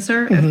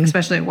distancer,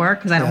 especially at work,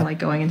 because I don't like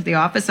going into the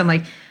office. I'm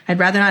like, I'd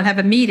rather not have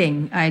a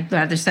meeting. I'd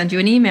rather send you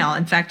an email.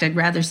 In fact, I'd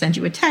rather send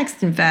you a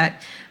text. In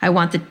fact, I'd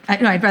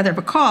rather have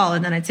a call.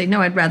 And then I'd say,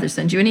 no, I'd rather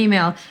send you an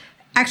email.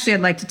 Actually,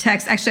 I'd like to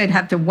text. Actually, I'd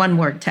have the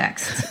one-word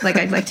text. Like,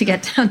 I'd like to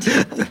get down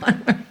to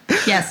one word.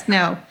 Yes,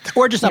 no.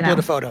 Or just upload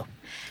a photo.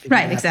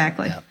 Right,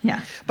 exactly.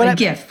 Yeah. But a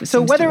GIF.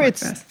 So whether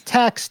it's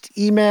text,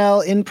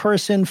 email,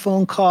 in-person,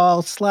 phone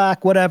call,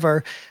 Slack,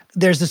 whatever,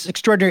 there's this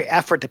extraordinary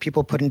effort that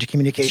people put into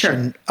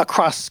communication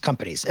across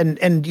companies.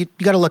 And you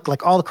got to look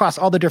like across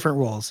all the different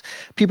roles.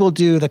 People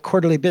do the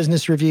quarterly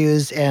business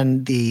reviews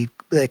and the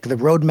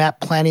roadmap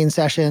planning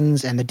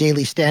sessions and the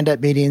daily stand-up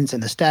meetings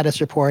and the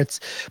status reports.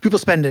 People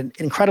spend an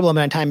incredible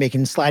amount of time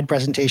making slide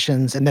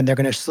presentations, and then they're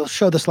going to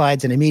show the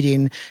slides in a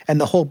meeting.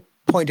 And the whole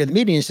point of the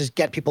meeting is just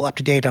get people up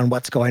to date on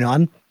what's going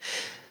on.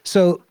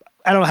 So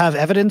I don't have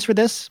evidence for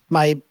this.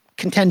 My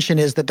contention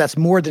is that that's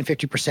more than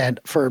 50%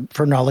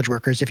 for knowledge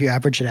workers if you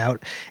average it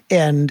out.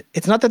 And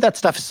it's not that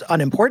stuff is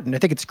unimportant. I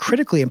think it's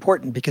critically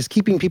important because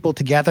keeping people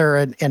together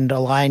and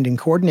aligned and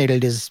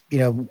coordinated is,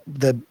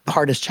 the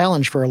hardest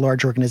challenge for a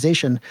large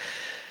organization.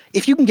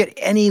 If you can get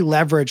any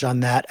leverage on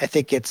that, I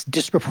think it's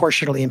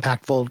disproportionately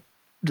impactful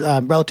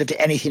relative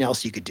to anything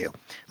else you could do.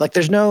 Like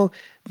no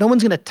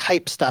one's going to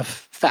type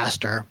stuff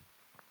faster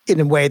in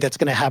a way that's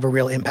going to have a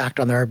real impact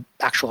on their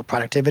actual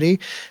productivity.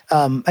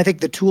 I think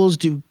the tools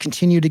do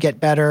continue to get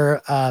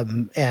better,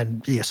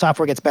 and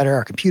software gets better.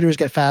 Our computers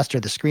get faster.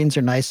 The screens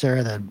are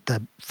nicer.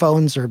 The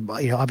phones are,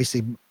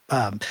 obviously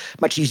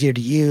much easier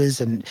to use,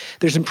 and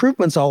there's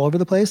improvements all over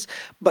the place.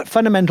 But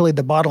fundamentally,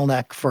 the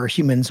bottleneck for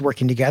humans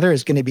working together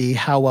is going to be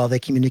how well they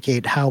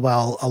communicate, how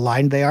well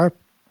aligned they are.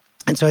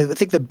 And so I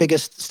think the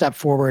biggest step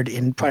forward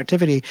in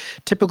productivity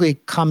typically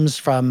comes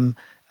from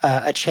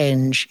a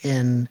change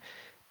in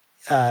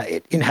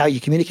how you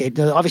communicate.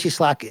 Now, obviously,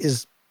 Slack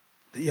is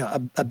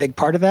a big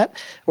part of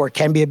that, or it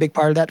can be a big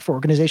part of that for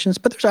organizations.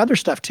 But there's other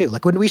stuff too.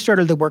 Like when we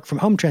started the work from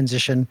home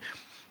transition,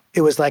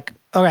 it was like,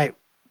 all right,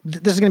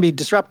 this is going to be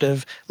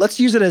disruptive. Let's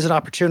use it as an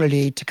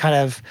opportunity to kind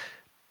of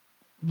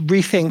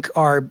rethink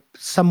our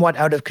somewhat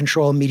out of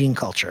control meeting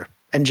culture.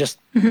 And just,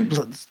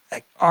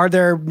 are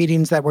there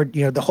meetings that were,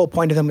 the whole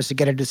point of them was to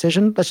get a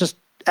decision? Let's just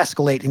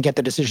escalate and get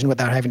the decision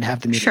without having to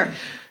have the meeting. Sure.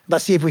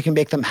 Let's see if we can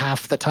make them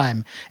half the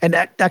time. And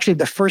actually,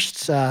 the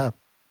first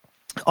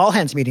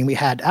all-hands meeting we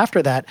had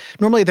after that,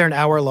 normally they're an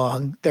hour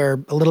long. They're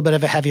a little bit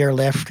of a heavier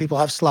lift. People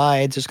have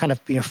slides. There's kind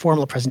of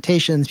formal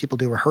presentations. People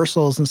do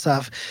rehearsals and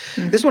stuff.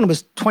 This one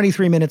was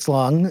 23 minutes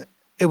long.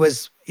 It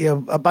was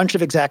a bunch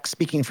of execs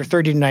speaking for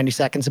 30 to 90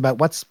 seconds about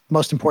what's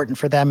most important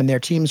for them and their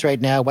teams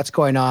right now, what's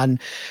going on.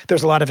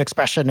 There's a lot of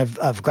expression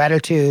of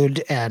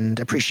gratitude and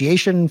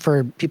appreciation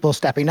for people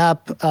stepping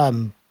up.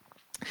 And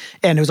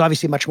it was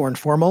obviously much more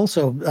informal.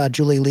 So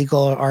Julie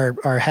Legal,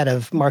 our head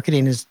of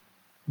marketing,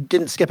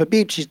 didn't skip a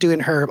beat. She's doing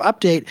her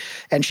update,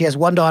 and she has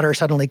one daughter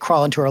suddenly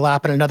crawl into her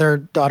lap and another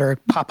daughter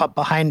pop up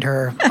behind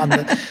her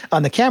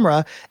on the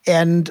camera,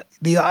 and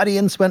the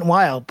audience went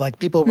wild. Like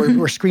people were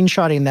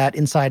screenshotting that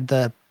inside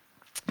the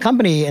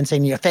company and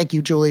saying, thank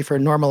you, Julie, for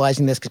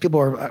normalizing this, because people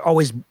are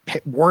always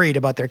worried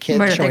about their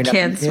kids showing up.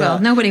 Yeah. Well,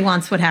 nobody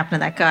wants what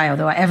happened to that guy,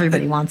 although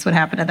everybody wants what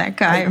happened to that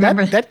guy.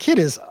 Remember that kid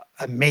is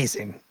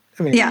amazing.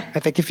 I mean, I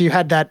think if you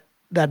had that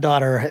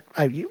daughter,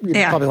 you'd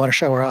probably want to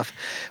show her off.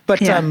 But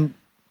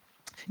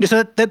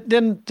so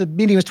then the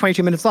meeting was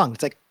 22 minutes long.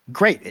 It's like,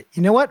 great.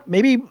 You know what?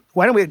 Maybe,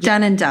 why don't we...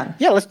 Done and done.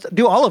 Yeah, let's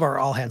do all of our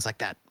all hands like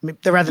that.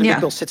 Rather than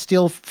people sit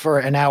still for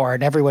an hour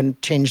and everyone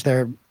change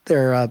their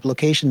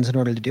locations in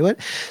order to do it.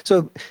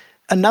 So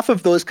enough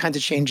of those kinds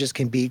of changes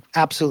can be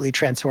absolutely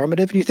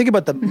transformative. And you think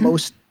about the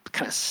most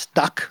kind of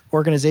stuck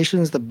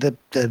organizations,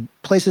 the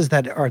places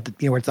that are,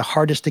 where it's the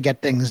hardest to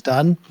get things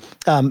done.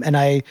 And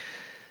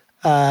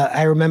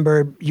I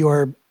remember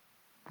your...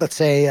 let's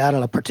say, I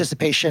don't know,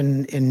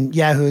 participation in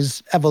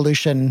Yahoo's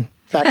evolution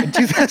back in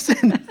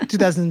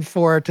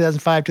 2004,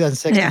 2005,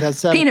 2006,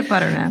 2007. Peanut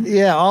butter man.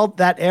 Yeah, all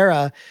that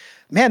era.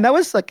 Man, that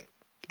was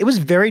it was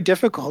very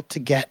difficult to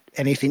get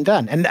anything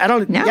done. And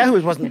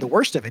Yahoo wasn't the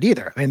worst of it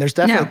either. I mean, there's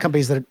definitely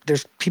companies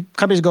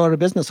companies go out of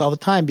business all the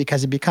time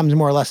because it becomes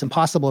more or less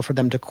impossible for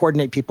them to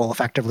coordinate people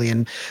effectively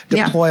and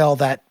deploy all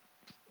that,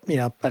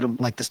 I don't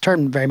like this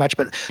term very much,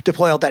 but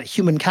deploy all that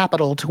human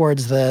capital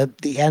towards the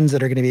ends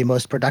that are going to be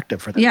most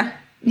productive for them. Yeah.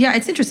 Yeah,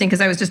 it's interesting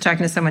because I was just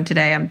talking to someone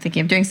today. I'm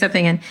thinking of doing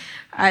something, and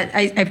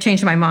I've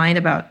changed my mind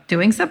about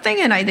doing something.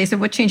 And they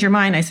said, "What changed your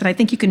mind?" I said, "I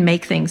think you can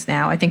make things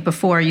now. I think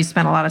before you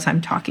spent a lot of time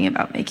talking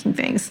about making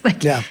things. I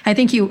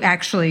think you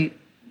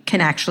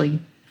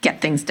can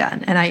get things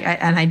done." And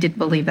I did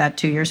believe that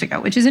 2 years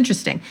ago, which is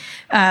interesting.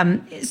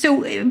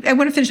 So I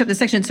want to finish up this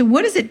section. So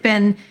what has it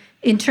been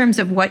in terms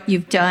of what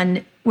you've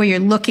done? Where you're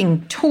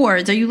looking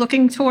towards? Are you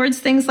looking towards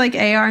things like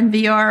AR and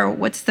VR? Or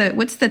what's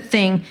the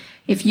thing?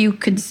 If you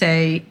could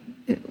say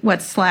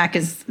what Slack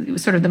is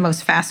sort of the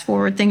most fast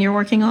forward thing you're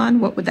working on,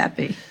 what would that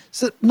be?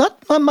 So not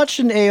much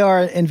in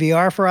AR and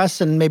VR for us,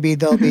 and maybe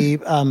there'll be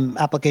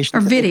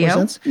applications. Or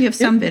video. You have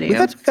some video.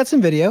 We've got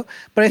some video,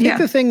 but I think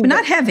the thing... But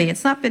not heavy.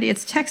 It's not video.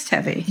 It's text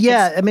heavy.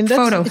 Yeah, it's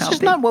it's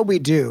just not what we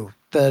do.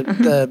 The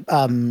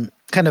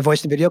kind of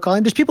voice and video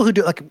calling. There's people who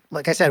do,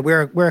 like I said,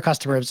 we're a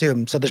customer of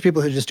Zoom, so there's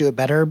people who just do it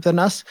better than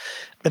us.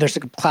 But there's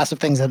a class of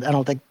things that I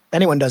don't think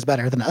anyone does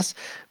better than us.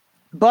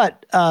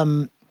 But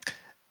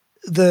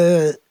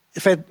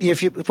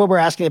if what we're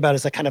asking about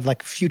is kind of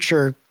like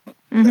future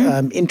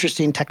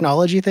interesting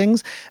technology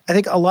things, I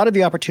think a lot of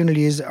the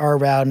opportunities are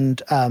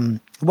around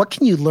what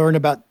can you learn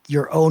about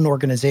your own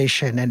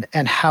organization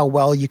and how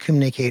well you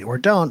communicate or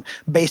don't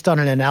based on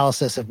an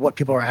analysis of what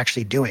people are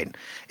actually doing.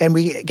 And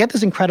we get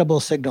this incredible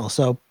signal.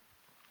 So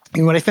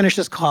when I finish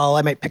this call,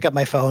 I might pick up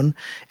my phone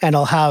and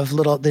I'll have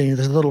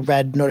there's little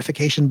red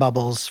notification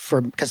bubbles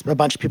because a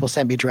bunch of people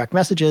send me direct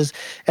messages,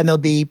 and there'll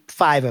be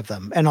 5 of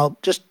them. And I'll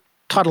just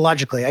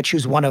tautologically, I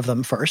choose one of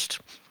them first.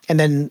 And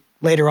then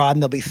later on,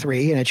 there'll be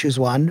 3, and I choose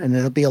one, and then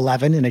it'll be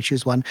 11, and I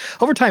choose one.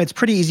 Over time, it's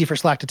pretty easy for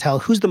Slack to tell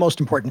who's the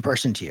most important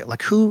person to you.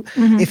 Like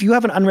if you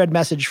have an unread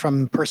message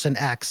from person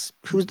X,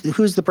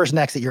 who's the person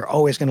X that you're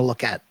always going to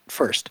look at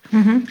first?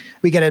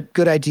 We get a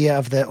good idea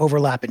of the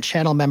overlap in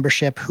channel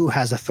membership, who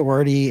has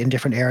authority in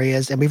different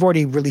areas. And we've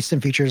already released some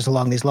features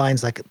along these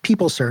lines, like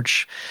people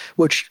search,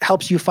 which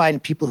helps you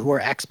find people who are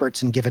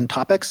experts in given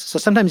topics. So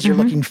sometimes you're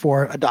looking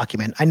for a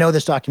document. I know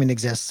this document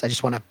exists. I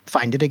just want to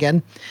find it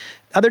again.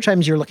 Other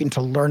times you're looking to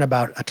learn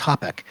about a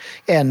topic.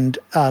 And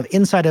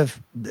inside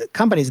of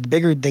companies, the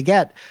bigger they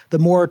get, the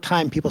more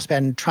time people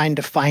spend trying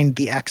to find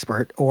the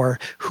expert, or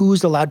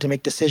who's allowed to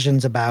make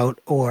decisions about,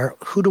 or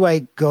who do I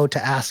go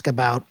to ask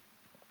about,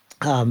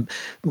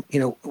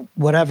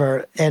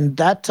 whatever. And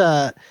that,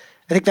 I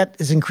think that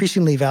is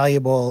increasingly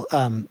valuable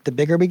the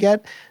bigger we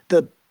get.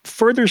 The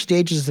further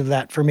stages of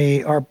that for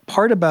me are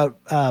part about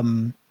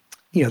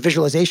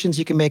visualizations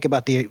you can make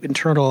about the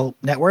internal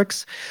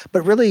networks,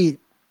 but really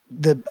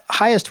the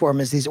highest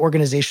form is these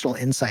organizational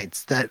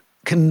insights that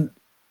can,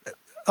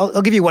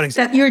 I'll give you one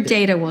example. That your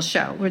data will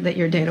show, or that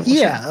your data will show.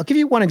 Yeah, I'll give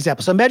you one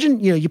example. So imagine,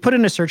 you put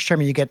in a search term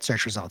and you get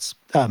search results.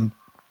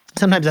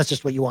 Sometimes that's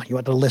just what you want. You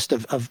want the list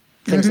of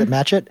things that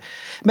match it.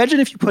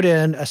 Imagine if you put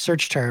in a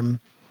search term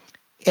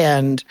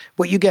and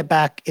what you get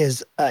back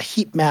is a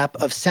heat map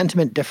of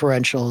sentiment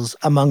differentials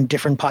among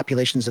different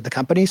populations of the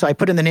company. So I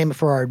put in the name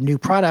for our new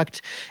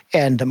product,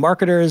 and the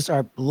marketers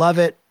love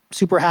it,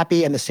 super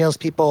happy, and the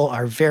salespeople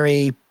are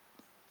very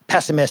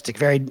pessimistic,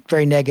 very,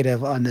 very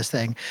negative on this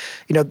thing.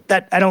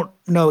 That I don't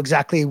know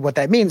exactly what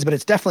that means, but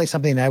it's definitely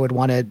something that I would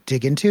want to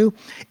dig into.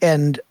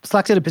 And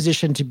Slack's in a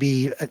position to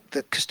be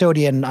the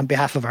custodian on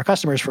behalf of our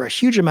customers for a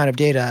huge amount of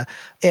data.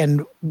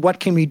 And what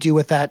can we do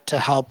with that to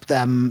help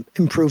them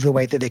improve the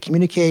way that they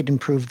communicate,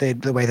 improve the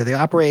way that they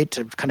operate,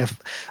 to kind of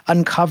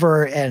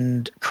uncover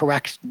and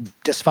correct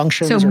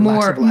dysfunctions? So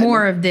or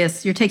more of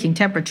this, you're taking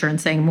temperature and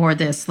saying more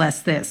this,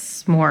 less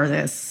this, more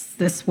this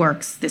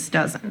works, this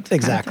doesn't.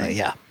 Exactly,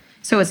 yeah.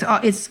 So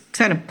it's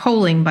kind of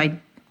polling by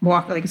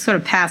walk, like sort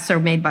of paths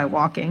are made by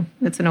walking.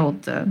 It's an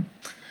old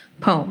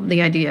poem.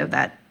 The idea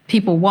that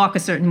people walk a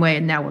certain way,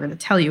 and now we're going to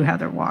tell you how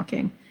they're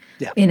walking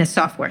in a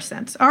software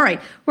sense. All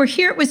right, we're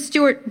here with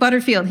Stewart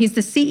Butterfield. He's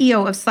the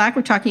CEO of Slack.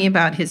 We're talking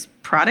about his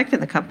product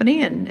and the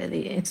company and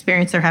the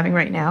experience they're having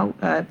right now,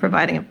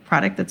 providing a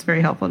product that's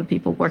very helpful to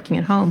people working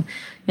at home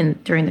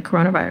during the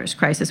coronavirus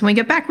crisis. When we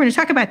get back, we're going to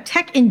talk about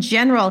tech in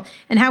general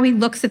and how he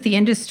looks at the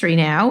industry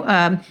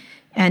now.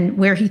 And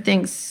where he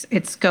thinks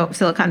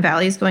Silicon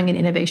Valley is going and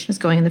innovation is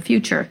going in the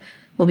future.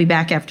 We'll be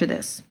back after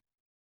this.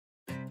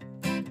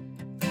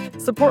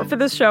 Support for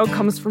this show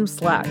comes from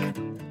Slack.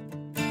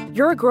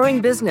 You're a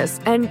growing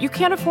business, and you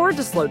can't afford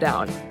to slow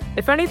down.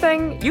 If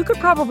anything, you could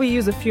probably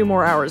use a few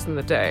more hours in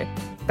the day.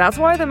 That's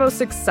why the most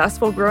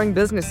successful growing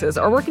businesses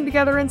are working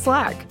together in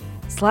Slack.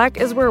 Slack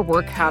is where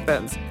work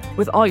happens,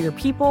 with all your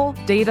people,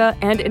 data,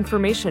 and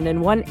information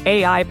in one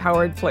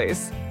AI-powered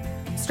place.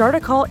 Start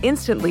a call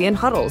instantly in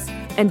huddles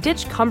and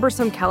ditch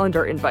cumbersome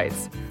calendar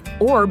invites.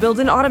 Or build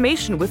an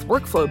automation with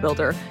Workflow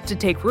Builder to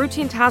take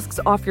routine tasks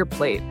off your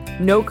plate.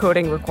 No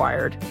coding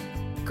required.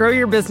 Grow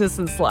your business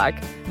in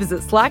Slack.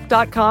 Visit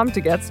slack.com to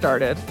get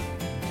started.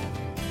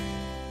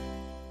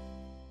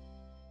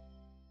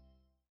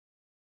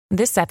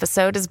 This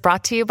episode is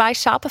brought to you by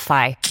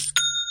Shopify.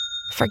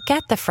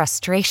 Forget the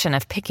frustration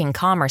of picking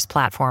commerce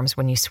platforms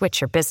when you switch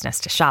your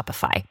business to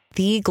Shopify,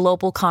 the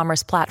global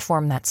commerce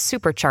platform that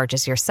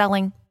supercharges your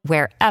selling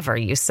wherever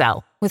you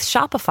sell. With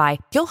Shopify,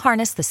 you'll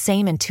harness the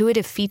same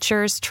intuitive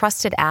features,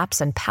 trusted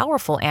apps, and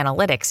powerful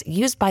analytics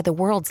used by the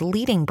world's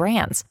leading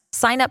brands.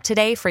 Sign up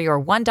today for your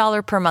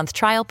 $1 per month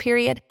trial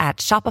period at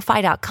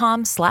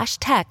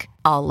shopify.com/tech,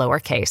 all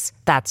lowercase.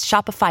 That's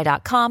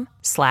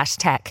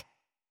shopify.com/tech.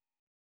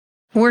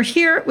 We're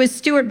here with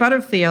Stewart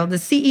Butterfield, the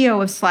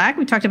CEO of Slack.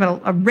 We talked about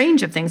a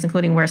range of things,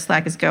 including where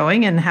Slack is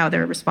going and how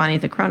they're responding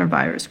to the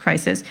coronavirus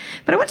crisis.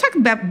 But I want to talk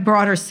about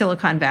broader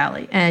Silicon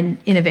Valley and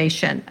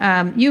innovation.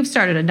 You've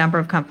started a number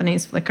of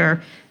companies,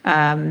 Flickr,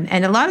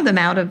 and a lot of them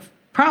out of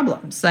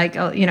problems. Like,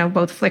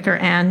 both Flickr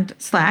and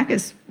Slack,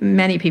 as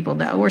many people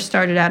know, were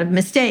started out of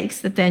mistakes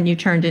that then you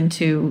turned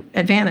into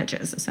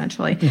advantages,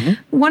 essentially.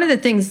 Mm-hmm. One of the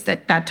things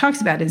that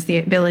talks about is the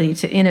ability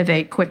to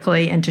innovate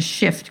quickly and to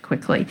shift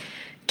quickly.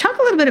 Talk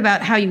a little bit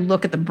about how you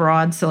look at the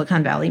broad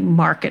Silicon Valley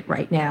market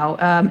right now,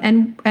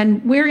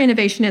 and where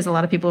innovation is. A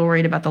lot of people are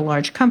worried about the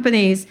large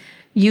companies.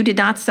 You did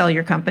not sell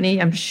your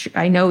company.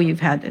 I know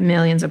you've had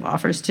millions of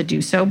offers to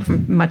do so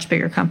from much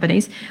bigger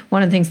companies.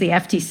 One of the things the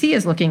FTC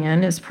is looking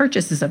in is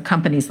purchases of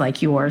companies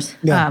like yours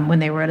when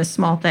they were at a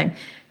small thing.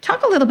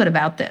 Talk a little bit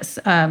about this,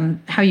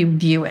 how you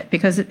view it,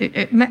 because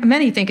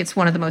many think it's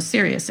one of the most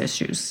serious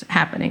issues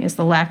happening is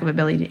the lack of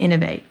ability to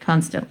innovate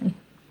constantly.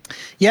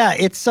 Yeah,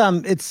 it's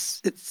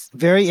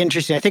very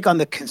interesting. I think on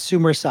the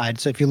consumer side,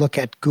 so if you look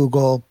at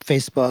Google,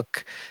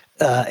 Facebook,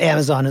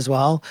 Amazon as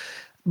well,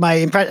 my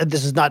impression,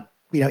 this is not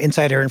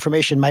insider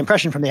information. My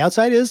impression from the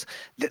outside is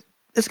that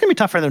it's going to be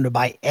tough for them to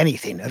buy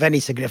anything of any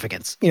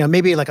significance.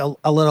 Maybe like a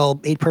little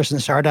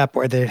 8-person startup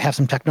where they have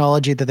some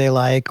technology that they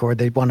like or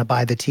they want to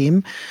buy the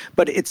team.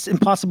 But it's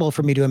impossible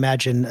for me to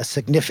imagine a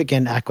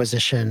significant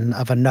acquisition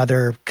of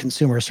another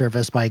consumer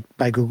service by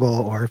Google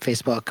or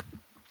Facebook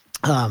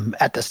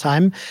at this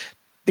time.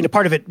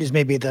 Part of it is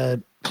maybe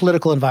the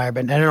political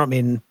environment, and I don't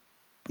mean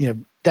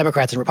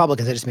Democrats and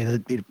Republicans. I just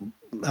mean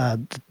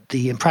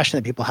the impression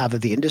that people have of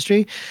the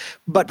industry.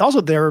 But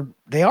also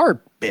they are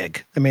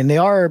big. I mean, they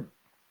are.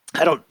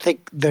 I don't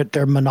think that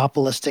they're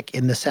monopolistic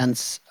in the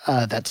sense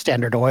that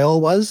Standard Oil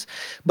was,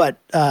 but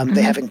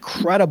they have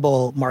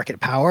incredible market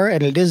power,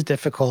 and it is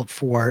difficult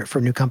for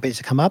new companies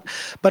to come up.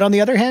 But on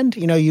the other hand,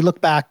 you look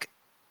back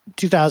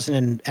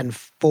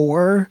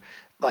 2004,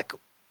 like.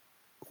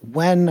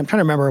 When I'm trying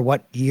to remember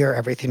what year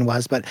everything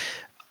was, but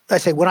I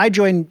say when I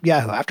joined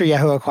Yahoo, after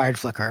Yahoo acquired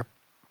Flickr,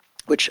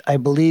 which I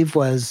believe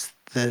was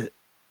the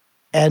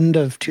end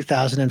of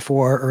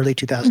 2004, early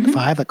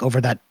 2005, like over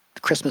that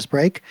Christmas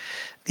break,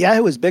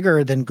 Yahoo was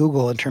bigger than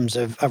Google in terms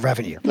of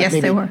revenue. Like yes,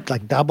 maybe they were.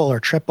 Like double or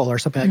triple or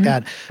something like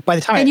that. By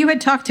the time you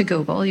had talked to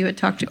Google. You had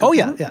talked to Google. Oh,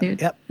 yeah.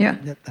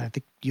 I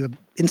think you have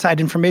inside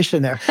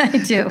information there. I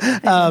do.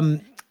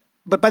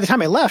 But by the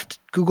time I left,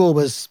 Google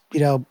was,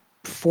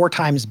 4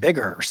 times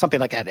bigger or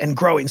something like that and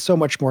growing so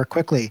much more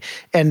quickly.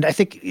 And I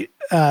think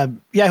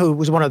Yahoo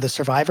was one of the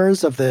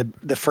survivors of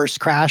the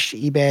first crash,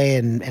 eBay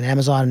and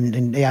Amazon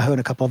and Yahoo and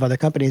a couple of other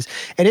companies.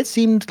 And it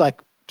seemed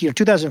like,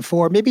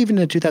 2004, maybe even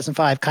in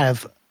 2005, kind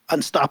of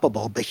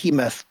unstoppable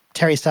behemoth.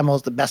 Terry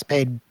Semmel's the best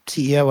paid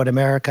CEO in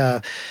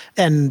America.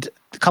 And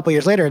a couple of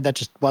years later, that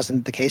just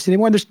wasn't the case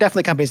anymore. And there's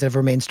definitely companies that have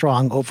remained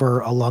strong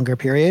over a longer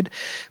period.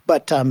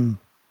 But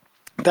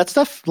that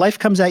stuff, life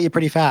comes at you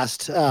pretty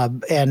fast.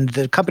 And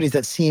the companies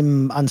that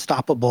seem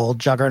unstoppable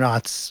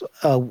juggernauts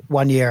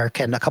 1 year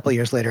can, a couple of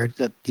years later,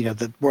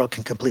 the world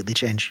can completely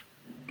change.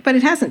 But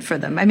it hasn't for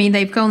them. I mean,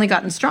 they've only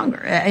gotten stronger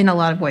in a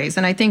lot of ways.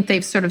 And I think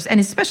they've sort of, and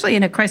especially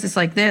in a crisis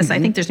like this, I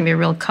think there's going to be a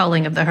real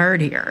culling of the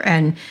herd here.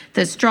 And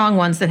the strong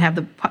ones that have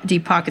the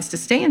deep pockets to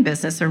stay in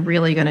business are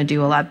really going to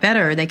do a lot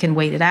better. They can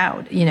wait it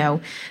out,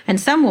 and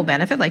some will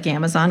benefit, like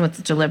Amazon with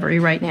the delivery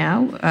right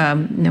now,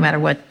 no matter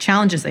what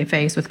challenges they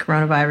face with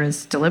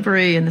coronavirus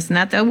delivery and this and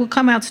that, they will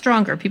come out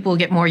stronger. People will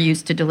get more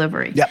used to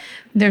delivery. Yep.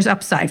 There's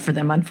upside for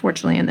them,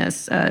 unfortunately, in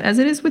this, as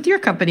it is with your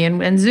company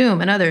and Zoom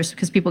and others,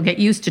 because people get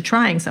used to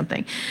trying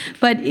something.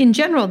 But in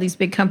general, these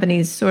big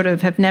companies sort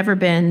of have never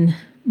been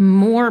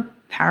more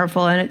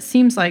powerful, and it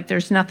seems like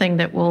there's nothing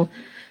that will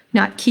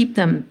not keep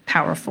them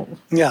powerful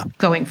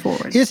going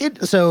forward.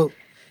 So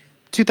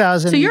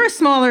 2000... So you're a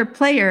smaller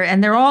player,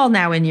 and they're all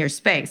now in your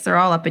space. They're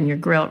all up in your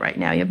grill right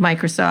now. You have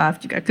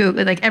Microsoft, you got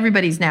Google, like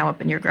everybody's now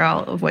up in your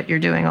grill of what you're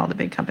doing, all the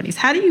big companies.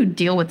 How do you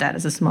deal with that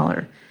as a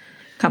smaller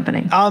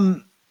company?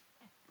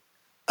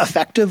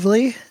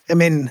 Effectively, I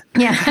mean...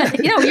 Yeah,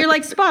 you're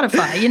like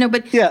Spotify,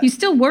 but you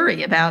still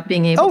worry about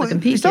being able to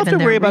compete. You still have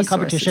to worry about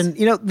competition.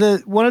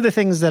 One of the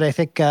things that I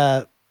think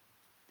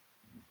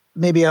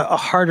maybe a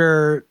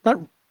harder,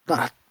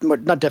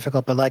 not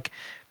difficult, but like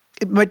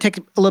it might take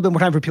a little bit more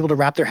time for people to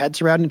wrap their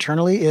heads around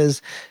internally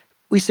is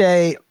we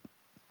say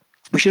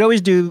we should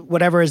always do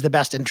whatever is the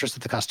best interest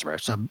of the customer.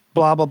 So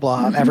blah, blah,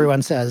 blah. Mm-hmm.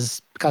 Everyone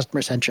says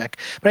customer-centric.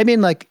 But I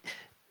mean, like,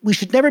 we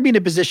should never be in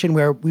a position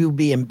where we would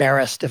be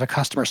embarrassed if a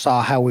customer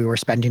saw how we were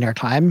spending our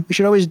time. We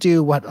should always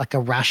do what like a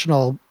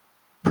rational,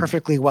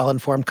 perfectly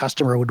well-informed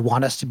customer would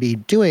want us to be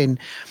doing.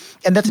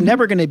 And that's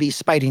never going to be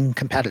spiting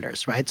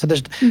competitors, right? So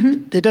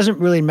it doesn't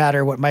really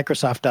matter what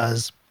Microsoft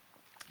does.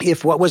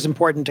 If what was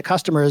important to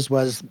customers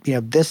was,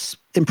 this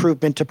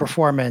improvement to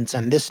performance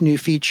and this new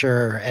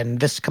feature and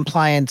this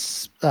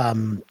compliance,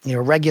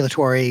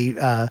 regulatory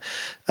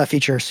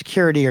feature,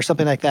 security or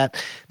something like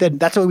that, then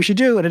that's what we should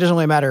do. And it doesn't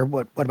really matter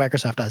what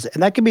Microsoft does.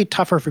 And that can be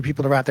tougher for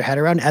people to wrap their head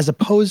around as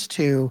opposed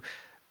to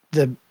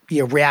the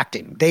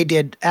reacting. They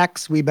did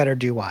X, we better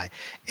do Y.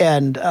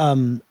 And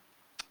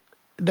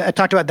I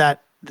talked about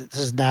that. This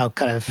is now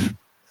kind of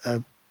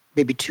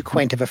maybe too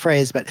quaint of a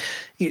phrase, but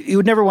you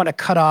would never want to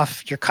cut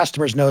off your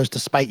customer's nose to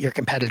spite your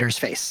competitor's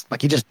face.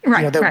 Like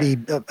that would be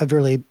a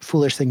really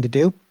foolish thing to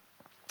do.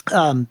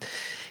 And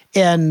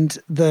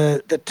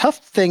the tough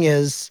thing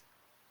is,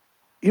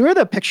 you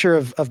remember the picture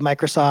of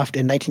Microsoft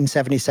in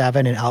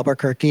 1977 in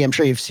Albuquerque? I'm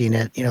sure you've seen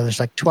it. There's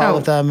like 12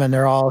 of them and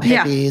they're all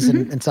hippies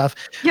and stuff.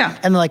 Yeah.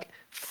 And like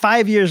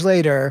 5 years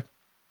later,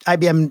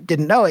 IBM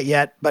didn't know it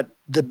yet, but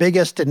the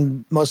biggest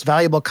and most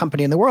valuable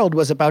company in the world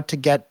was about to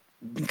get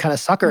kind of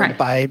suckered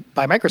by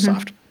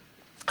Microsoft.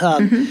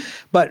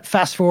 But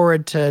fast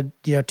forward to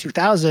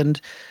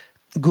 2000,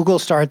 Google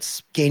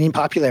starts gaining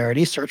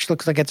popularity. Search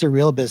looks like it's a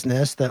real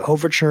business. The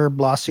Overture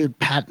lawsuit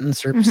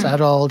patents are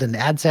settled, and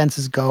AdSense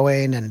is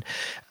going. And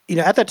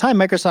at that time,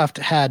 Microsoft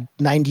had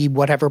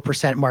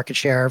 90% market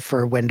share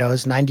for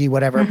Windows,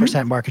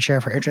 90% market share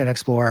for Internet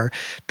Explorer.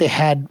 They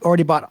had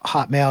already bought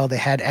Hotmail. They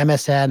had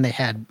MSN. They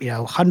had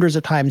hundreds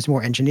of times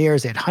more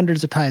engineers. They had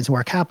hundreds of times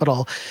more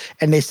capital,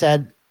 and they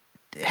said,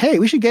 hey,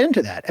 we should get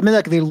into that. I mean,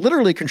 like, they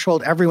literally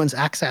controlled everyone's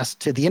access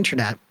to the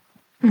internet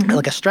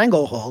like a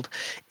stranglehold,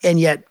 and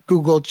yet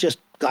Google just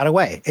got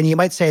away. And you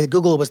might say that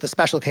Google was the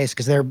special case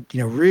because they're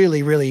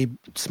really, really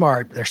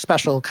smart. They're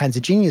special kinds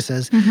of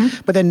geniuses.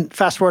 But then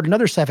fast forward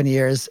another 7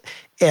 years,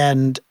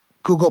 and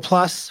Google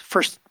Plus,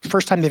 first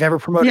time they've ever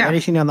promoted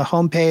anything on the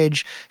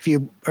homepage. If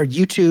you are a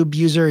YouTube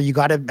user, you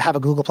got to have a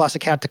Google Plus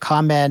account to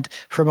comment,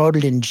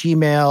 promoted in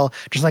Gmail,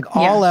 just like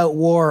all-out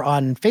war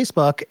on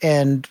Facebook.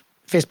 And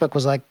Facebook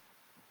was like,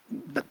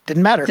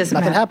 didn't matter.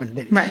 Nothing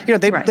happened. Right.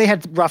 They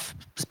had rough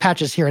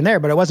patches here and there,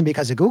 but it wasn't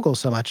because of Google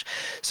so much.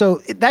 So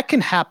that can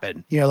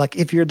happen. Like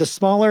if you're the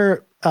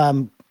smaller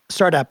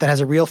startup that has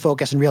a real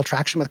focus and real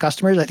traction with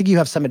customers, I think you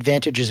have some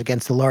advantages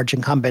against the large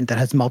incumbent that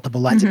has multiple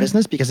lines of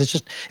business because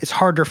it's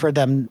harder for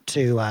them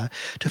to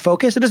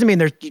focus. It doesn't mean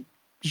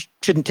you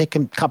shouldn't take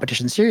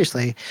competition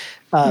seriously.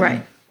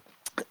 Right.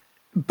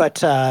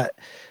 But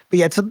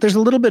yeah, there's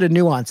a little bit of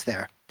nuance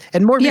there.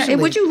 And more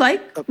recently, go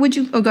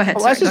ahead.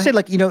 I was just saying,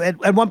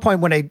 at one point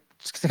when I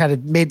kind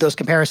of made those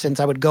comparisons,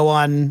 I would go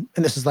on,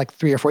 and this is like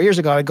 3 or 4 years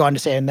ago, I would go on to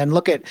say, and then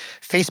look at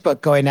Facebook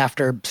going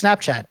after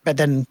Snapchat. But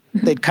then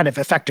they kind of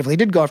effectively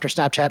did go after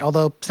Snapchat,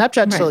 although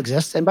Snapchat still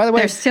exists. And by the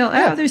way, they're still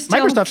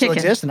Microsoft still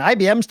exists, and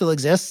IBM still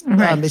exists.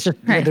 It's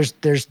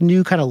just there's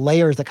new kind of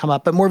layers that come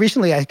up. But more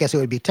recently, I guess it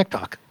would be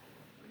TikTok.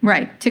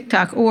 Right,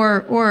 TikTok,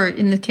 or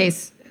in the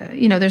case,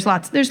 there's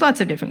lots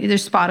of different.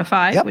 There's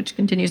Spotify, which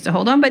continues to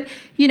hold on, but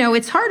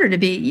it's harder to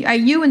be.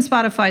 You and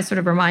Spotify sort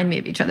of remind me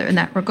of each other in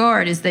that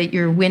regard. Is that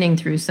you're winning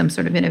through some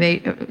sort of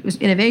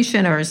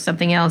innovation or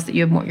something else that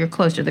you're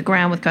closer to the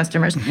ground with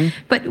customers.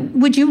 But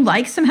would you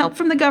like some help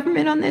from the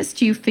government on this?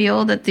 Do you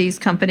feel that these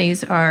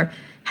companies are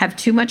have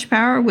too much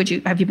power?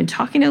 Have you been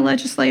talking to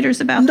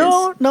legislators about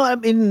this? No.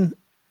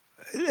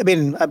 I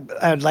mean,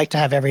 I'd like to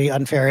have every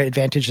unfair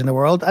advantage in the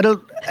world. I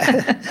don't.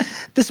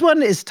 This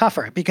one is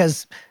tougher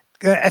because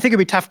I think it'd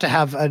be tough to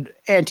have an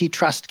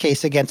antitrust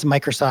case against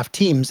Microsoft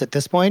Teams at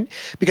this point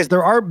because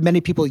there are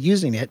many people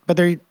using it, but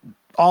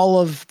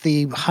all of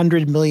the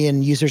 100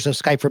 million users of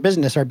Skype for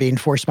Business are being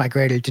force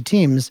migrated to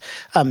Teams.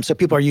 So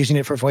people are using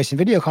it for voice and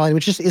video calling,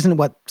 which just isn't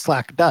what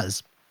Slack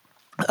does.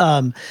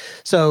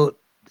 So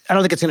I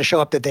don't think it's going to show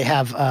up that they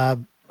have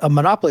a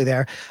monopoly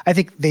there. I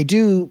think they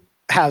do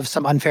have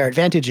some unfair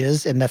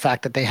advantages in the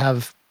fact that they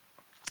have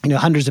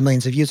hundreds of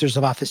millions of users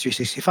of Office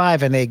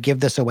 365 and they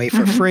give this away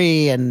for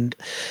free and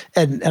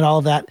all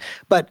of that.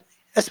 But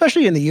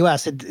especially in the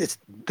US,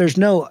 there's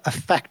no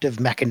effective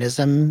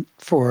mechanism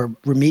for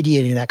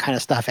remediating that kind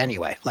of stuff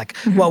anyway. Like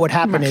what would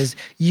happen is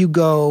you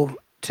go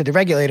to the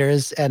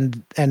regulators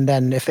and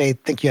then if they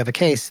think you have a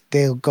case,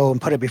 they'll go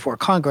and put it before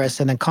Congress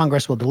and then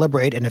Congress will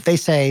deliberate. And if they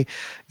say,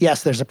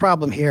 yes, there's a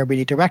problem here, we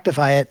need to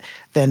rectify it,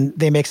 then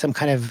they make some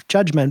kind of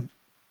judgment.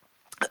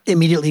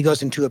 Immediately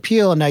goes into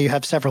appeal, and now you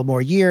have several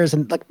more years,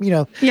 and now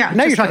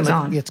you're talking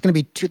about it's going to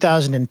be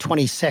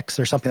 2026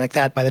 or something like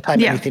that by the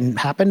time everything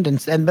happened,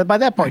 and by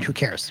that point, who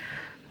cares?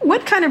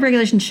 What kind of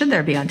regulation should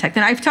there be on tech?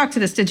 And I've talked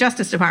to the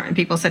Justice Department.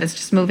 People said it's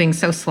just moving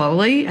so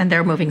slowly, and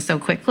they're moving so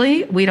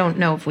quickly. We don't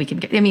know if we can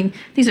get. I mean,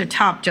 these are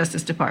top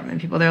Justice Department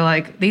people. They're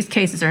like, these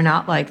cases are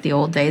not like the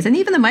old days, and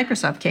even the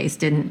Microsoft case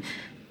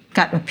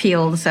got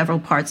appealed, several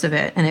parts of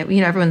it, and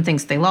everyone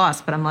thinks they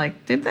lost, but I'm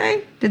like, did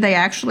they? Did they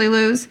actually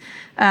lose?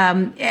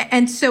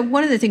 And so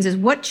one of the things is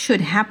what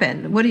should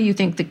happen? What do you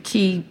think the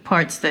key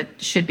parts that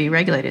should be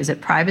regulated? Is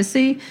it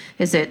privacy?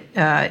 Is it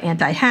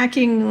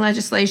anti-hacking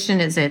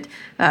legislation? Is it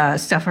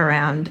stuff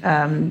around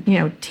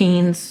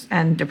teens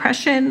and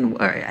depression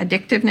or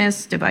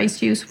addictiveness,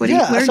 device use? Where do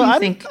you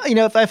think?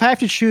 If I have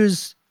to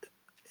choose,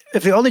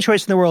 if the only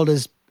choice in the world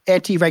is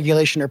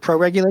anti-regulation or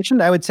pro-regulation,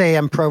 I would say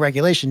I'm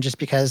pro-regulation just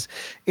because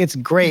it's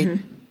great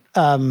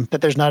that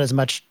there's not as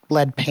much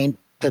lead paint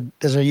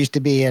as there used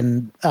to be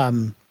and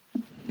kind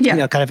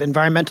of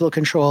environmental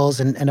controls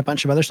and a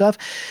bunch of other stuff.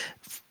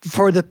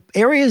 For the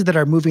areas that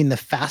are moving the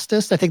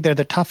fastest, I think they're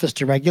the toughest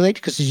to regulate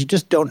because you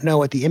just don't know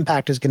what the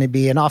impact is going to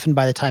be. And often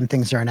by the time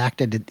things are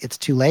enacted, it's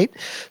too late.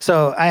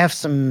 So I have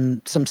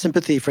some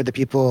sympathy for the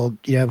people,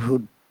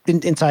 who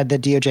inside the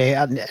DOJ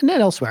and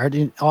elsewhere,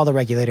 all the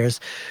regulators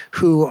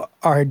who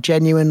are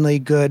genuinely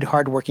good,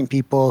 hardworking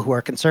people who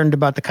are concerned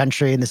about the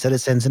country and the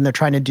citizens, and they're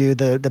trying to do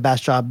the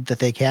best job that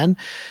they can.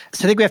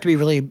 So I think we have to be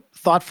really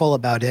thoughtful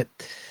about it.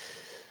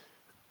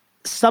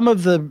 Some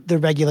of the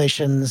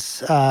regulations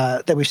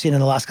that we've seen in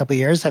the last couple of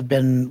years have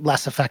been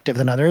less effective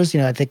than others.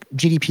 I think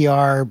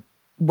GDPR,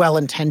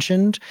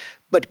 well-intentioned,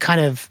 but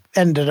kind of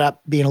ended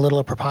up being a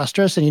little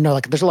preposterous. And,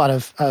 there's a lot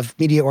of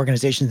media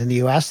organizations in the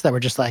US that were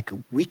just like,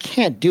 we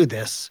can't do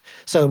this.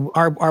 So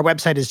our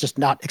website is just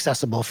not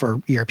accessible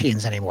for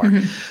Europeans anymore.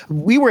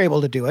 We were able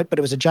to do it, but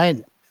it was a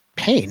giant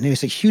pain. It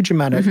was a huge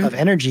amount of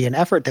energy and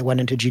effort that went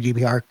into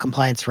GDPR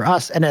compliance for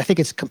us. And I think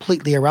it's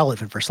completely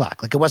irrelevant for Slack.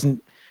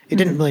 It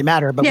didn't really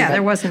matter, but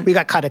we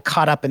got kind of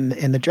caught up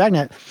in the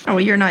dragnet. Oh,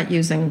 well, you're not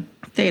using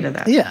data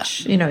that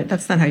much.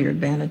 That's not how you're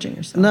advantaging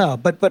yourself. No,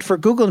 but for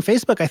Google and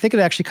Facebook, I think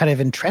it actually kind of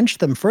entrenched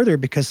them further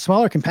because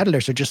smaller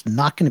competitors are just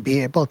not going to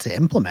be able to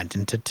implement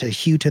and to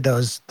hew to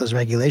those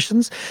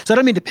regulations. So I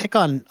don't mean to pick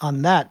on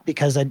that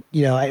because I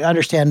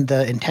understand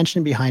the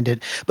intention behind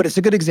it, but it's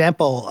a good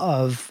example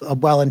of a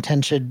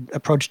well-intentioned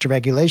approach to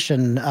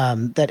regulation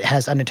that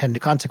has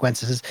unintended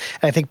consequences.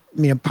 And I think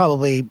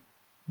probably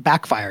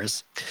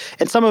backfires.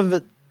 And some of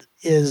it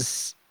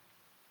is,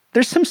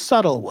 there's some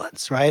subtle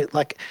ones, right?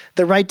 Like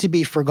the right to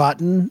be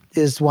forgotten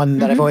is one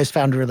that I've always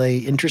found really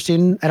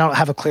interesting. I don't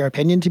have a clear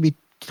opinion, to be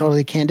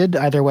totally candid,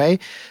 either way,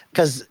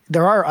 because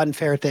there are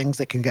unfair things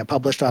that can get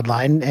published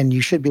online and you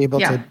should be able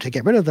to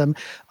get rid of them.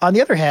 On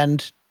the other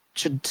hand,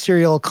 should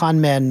serial con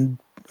men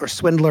or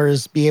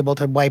swindlers be able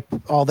to wipe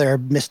all their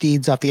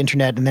misdeeds off the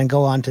internet and then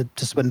go on to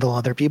swindle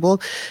other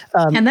people?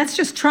 And that's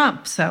just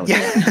Trump. So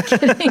I'm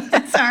kidding.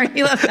 Sorry,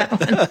 you left that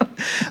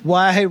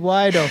one.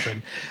 Wide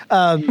open.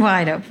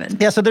 Wide open.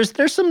 Yeah. So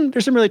there's some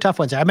really tough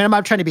ones. I mean, I'm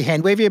not trying to be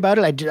hand wavy about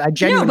it. I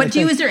genuinely. No, but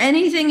is there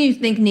anything you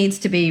think needs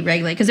to be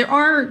regulated? Because there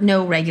are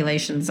no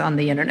regulations on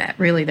the internet.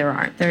 Really, there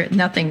aren't.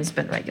 Nothing's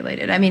been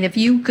regulated. I mean, if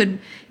you could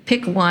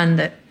pick one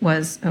that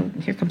was,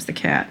 here comes the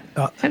cat.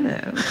 Hello.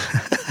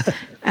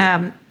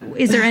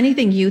 Is there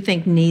anything you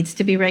think needs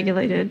to be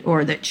regulated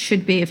or that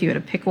should be if you had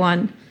to pick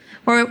one?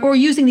 Or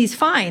using these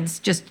fines,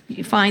 just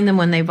fine them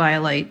when they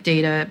violate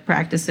data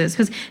practices?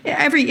 Because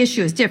every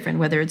issue is different,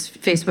 whether it's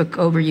Facebook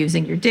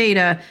overusing your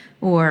data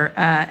or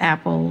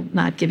Apple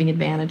not giving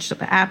advantage to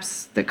the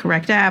apps, the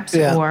correct apps,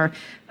 or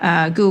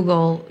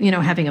Google,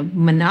 having a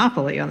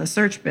monopoly on the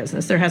search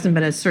business. There hasn't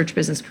been a search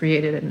business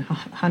created in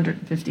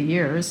 150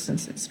 years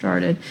since it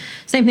started.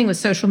 Same thing with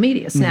social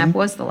media. Snap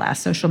was the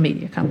last social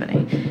media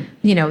company.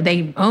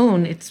 They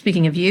own,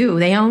 speaking of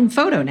they own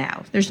photo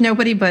now. There's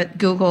nobody but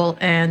Google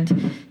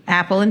and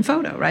Apple and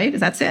photo, right?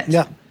 That's it.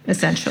 Yeah.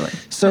 Essentially.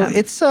 So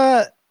it's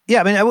Yeah,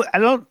 I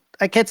mean,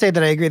 I can't say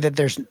that I agree that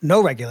there's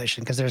no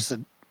regulation, because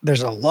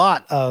there's a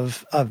lot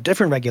of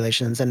different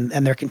regulations, and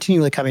they're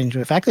continually coming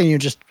into effect. And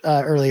just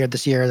earlier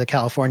this year, the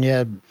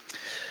California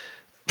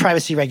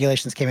privacy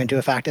regulations came into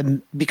effect,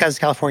 and because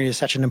California is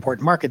such an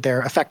important market,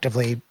 they're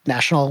effectively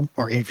national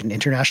or even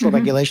international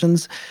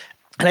regulations.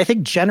 And I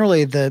think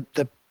generally the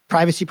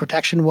privacy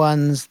protection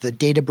ones, the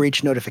data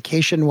breach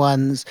notification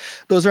ones,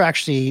 those are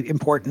actually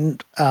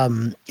important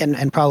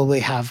and probably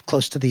have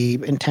close to the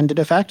intended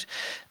effect.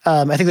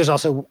 I think there's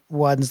also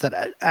ones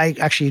that I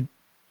actually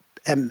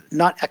am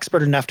not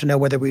expert enough to know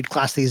whether we'd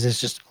class these as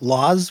just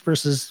laws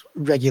versus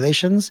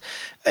regulations.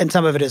 And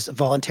some of it is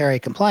voluntary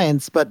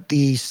compliance, but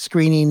the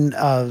screening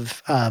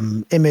of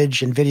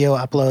image and video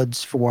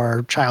uploads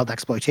for child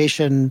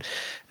exploitation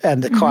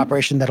and the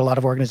cooperation that a lot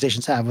of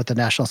organizations have with the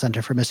National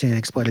Center for Missing and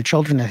Exploited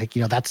Children, I think,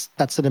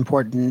 that's an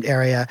important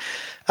area.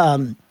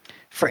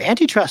 For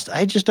antitrust,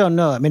 I just don't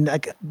know. I mean,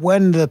 like,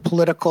 when the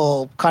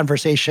political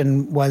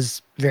conversation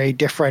was very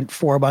different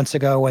 4 months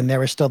ago, when there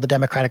were still the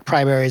Democratic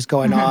primaries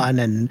going on,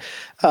 and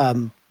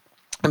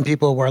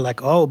people were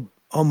like, oh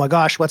my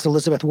gosh, what's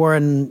Elizabeth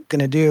Warren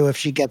going to do if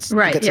she gets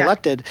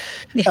elected?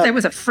 Yeah, there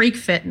was a freak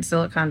fit in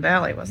Silicon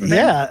Valley, wasn't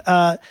there?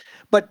 Yeah,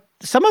 but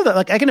some of the,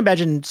 like, I can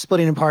imagine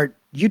splitting apart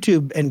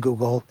YouTube and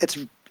Google. It's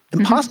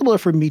impossible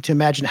for me to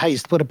imagine how you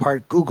split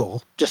apart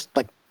Google, just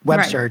like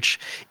web search,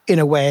 in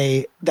a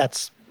way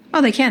that's...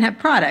 Well, they can't have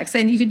products,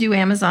 and you could do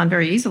Amazon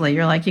very easily.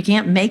 You're like, you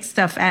can't make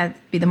stuff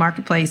be the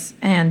marketplace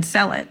and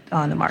sell it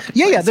on the marketplace.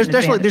 Yeah. There's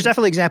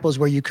definitely examples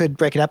where you could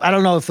break it up. I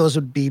don't know if those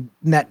would be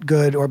net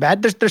good or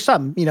bad. There's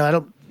some. I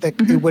don't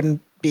think it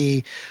wouldn't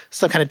be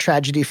some kind of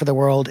tragedy for the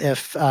world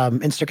if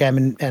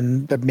Instagram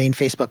and the main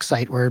Facebook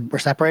site were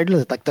separated.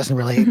 It doesn't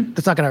really.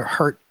 It's not going to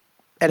hurt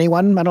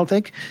anyone, I don't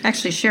think.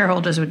 Actually,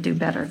 shareholders would do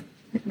better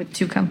with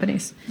two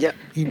companies. Yeah.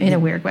 In a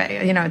weird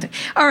way.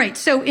 All right.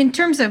 So in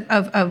terms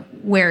of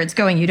where it's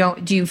going,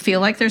 do you feel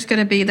like there's going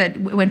to be that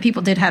when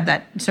people did have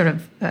that sort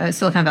of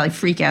Silicon Valley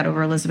freak out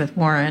over Elizabeth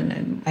Warren,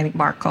 and I think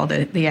Mark called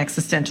it the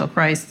existential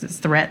crisis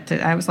threat,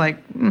 I was like,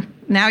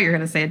 now you're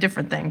going to say a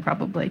different thing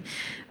probably.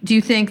 Do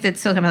you think that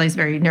Silicon Valley is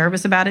very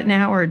nervous about it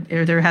now, or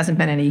there hasn't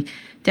been any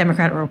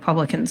Democrat or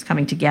Republicans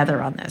coming together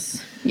on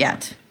this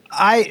yet?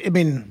 I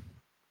mean,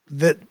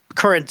 the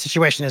current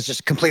situation has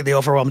just completely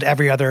overwhelmed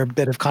every other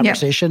bit of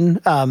conversation,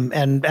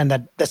 and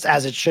that's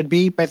as it should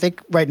be, I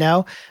think, right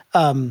now.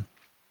 I'm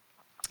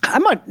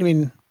not,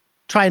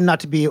 trying not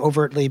to be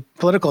overtly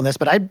political in this,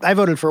 but I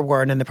voted for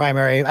Warren in the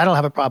primary. I don't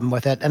have a problem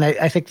with it. And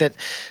I think that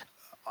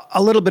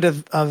a little bit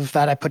of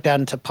that I put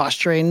down to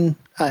posturing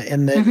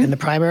in the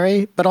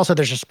primary, but also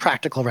there's just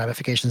practical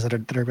ramifications that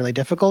are really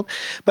difficult.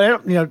 But I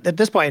don't, at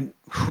this point,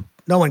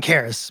 no one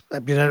cares. I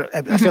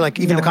feel like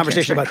even the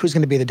conversation about who's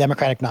going to be the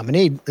Democratic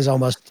nominee is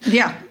almost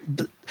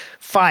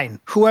fine.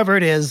 Whoever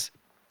it is,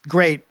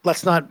 great.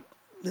 Let's not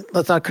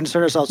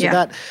concern ourselves with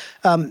that,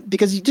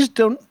 because you just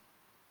don't.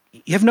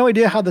 You have no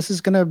idea how this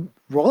is going to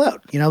roll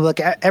out.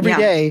 Every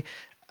day,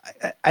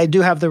 I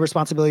do have the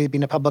responsibility of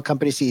being a public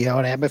company CEO,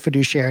 and I am a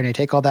fiduciary, and I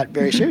take all that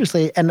very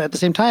seriously. And at the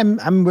same time,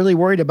 I'm really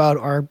worried about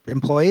our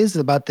employees,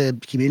 about the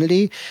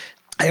community.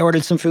 I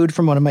ordered some food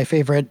from one of my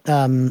favorite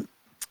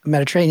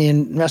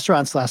Mediterranean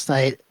restaurants last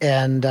night,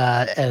 and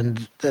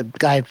the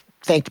guy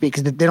thanked me,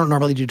 because they don't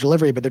normally do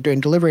delivery, but they're doing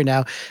delivery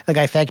now. The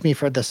guy thanked me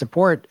for the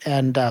support,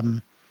 and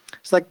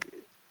it's like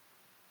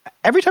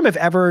every time I've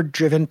ever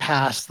driven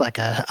past like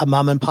a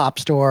mom and pop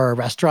store or a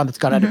restaurant that's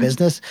gone out of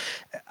business,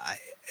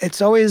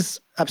 it's always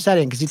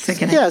upsetting, because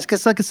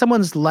it's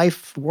someone's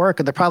life work,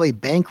 and they're probably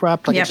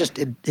bankrupt.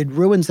 It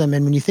ruins them.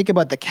 And when you think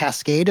about the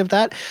cascade of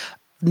that,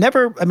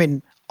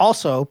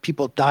 also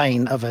people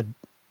dying of a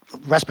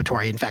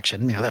respiratory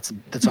infection, that's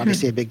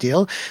obviously a big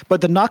deal.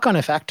 But the knock-on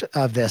effect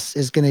of this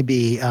is going to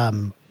be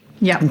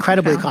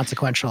incredibly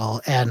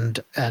consequential, and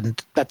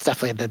that's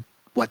definitely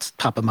what's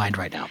top of mind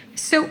right now.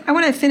 So I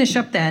want to finish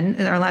up then,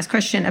 our last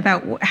question,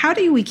 about how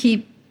do we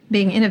keep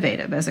being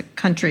innovative as a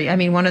country?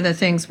 One of the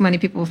things many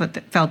people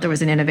felt there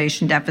was an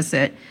innovation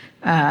deficit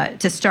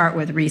to start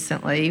with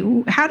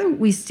recently. How do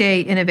we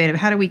stay innovative?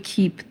 How do we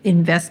keep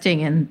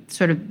investing in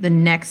sort of the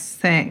next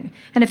thing?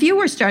 And if you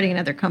were starting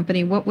another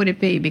company, what would it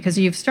be? Because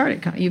you've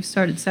started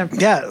several.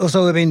 Yeah.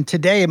 So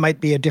today it might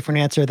be a different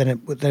answer than it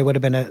would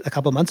have been a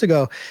couple of months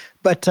ago.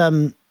 But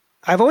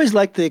I've always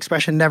liked the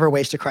expression "never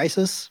waste a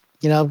crisis."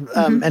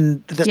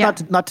 And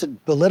that's not to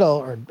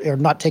belittle or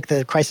not take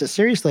the crisis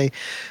seriously,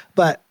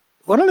 but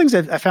one of the things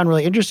I found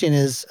really interesting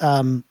is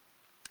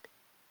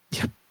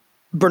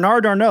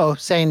Bernard Arnault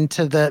saying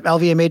to the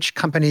LVMH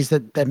companies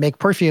that make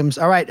perfumes,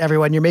 "All right,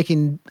 everyone, you're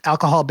making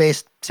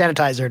alcohol-based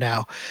sanitizer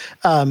now."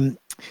 I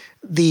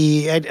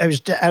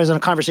was in a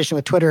conversation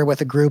with Twitter with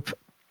a group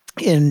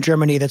in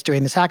Germany that's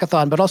doing this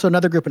hackathon, but also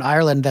another group in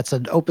Ireland that's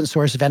an open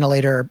source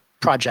ventilator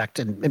project,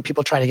 and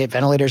people trying to get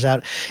ventilators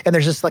out. And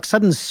there's this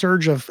sudden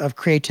surge of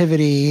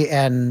creativity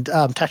and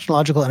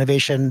technological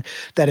innovation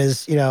that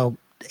is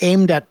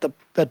aimed at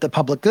the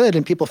public good,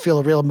 and people feel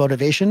a real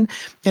motivation.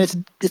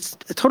 And it's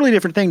a totally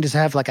different thing to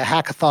have like a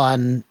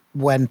hackathon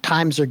when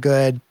times are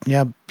good,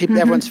 people,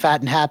 everyone's fat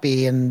and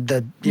happy, and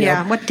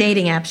what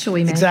dating app should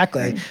we make?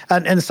 Exactly.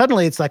 Right. And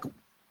suddenly it's like,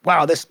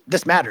 wow, this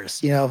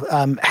matters.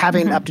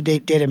 Having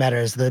up-to-date data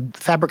matters. The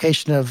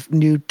fabrication of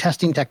new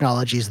testing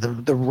technologies,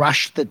 the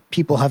rush that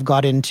people have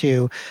got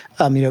into,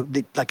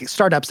 like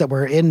startups that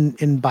were in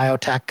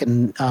biotech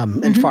and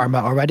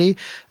pharma already,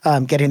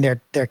 getting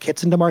their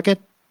kits into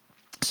market.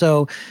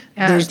 So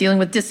there's dealing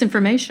with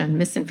disinformation,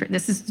 misinformation.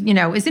 This is,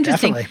 it's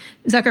interesting. Definitely.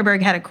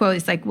 Zuckerberg had a quote.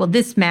 He's like, well,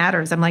 this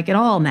matters. I'm like, it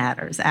all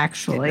matters,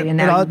 actually. It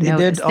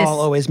did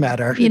always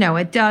matter.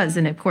 It does.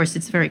 And of course,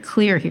 it's very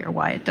clear here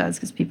why it does,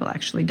 because people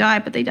actually die,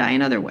 but they die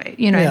in other ways.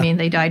 What I mean?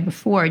 They died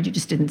before. You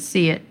just didn't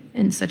see it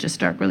in such a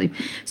stark relief.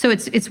 So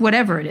it's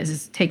whatever it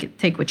is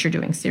take what you're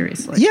doing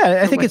seriously.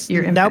 Yeah, I think it's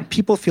now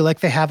people feel like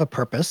they have a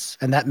purpose,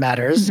 and that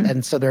matters.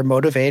 And so they're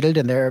motivated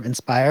and they're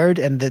inspired,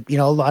 and that,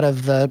 a lot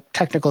of the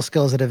technical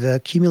skills that have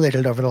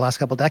accumulated over the last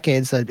couple of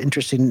decades,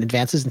 interesting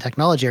advances in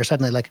technology, are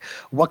suddenly like,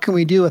 what can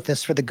we do with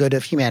this for the good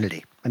of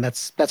humanity? And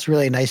that's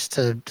really nice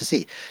to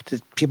see.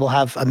 People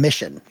have a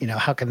mission.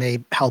 How can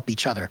they help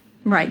each other?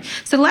 Right.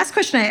 So the last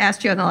question I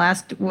asked you on the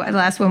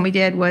last one we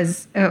did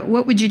was,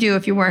 what would you do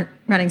if you weren't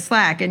running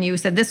Slack? And you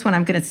said, this one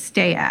I'm going to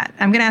stay at.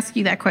 I'm going to ask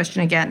you that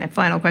question again, a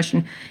final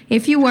question.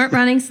 If you weren't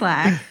running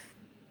Slack,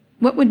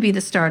 what would be the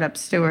startup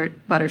Stewart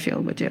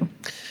Butterfield would do?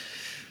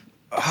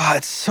 Oh,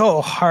 it's so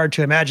hard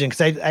to imagine,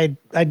 because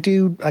I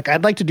do, like,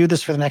 I'd like to do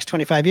this for the next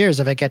 25 years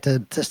if I get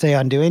to stay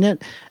on doing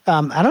it.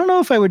 I don't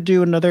know if I would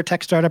do another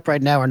tech startup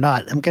right now or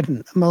not. I'm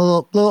a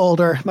little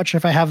older. I'm not sure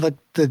if I have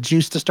the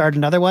juice to start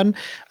another one.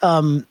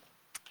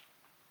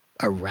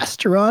 A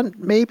restaurant,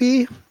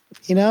 maybe,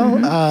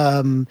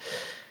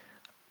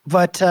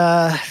 but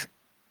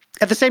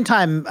at the same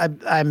time,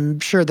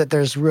 I'm sure that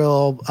there's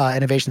real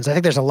innovations. I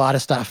think there's a lot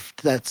of stuff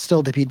that's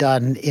still to be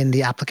done in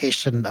the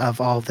application of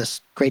all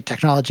this great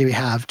technology we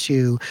have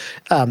to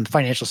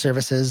financial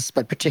services,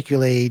 but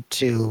particularly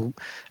to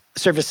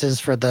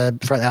services for the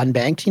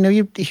unbanked.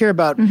 You hear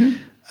about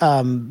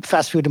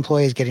fast food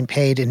employees getting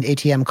paid in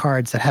ATM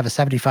cards that have a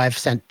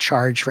 75-cent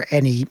charge for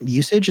any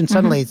usage, and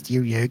suddenly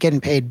you're getting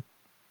paid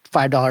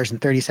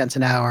 $5.30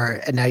 an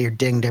hour, and now you're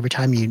dinged every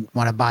time you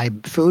want to buy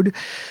food.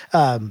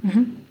 I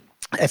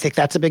think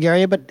that's a big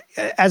area. But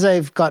as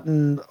I've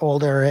gotten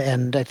older,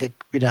 and I think,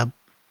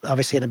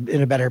 obviously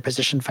in a better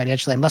position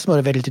financially, I'm less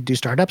motivated to do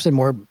startups and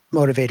more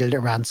motivated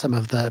around some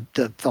of the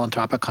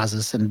philanthropic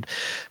causes. And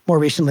more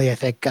recently, I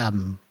think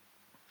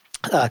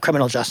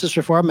criminal justice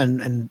reform.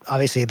 And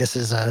obviously this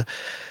is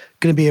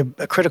going to be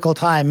a critical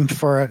time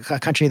for a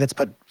country that's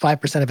put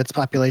 5% of its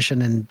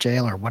population in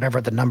jail, or whatever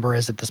the number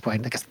is at this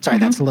point. I guess, sorry,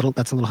 that's a little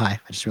high.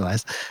 I just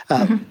realized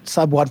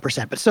sub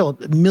 1%, but still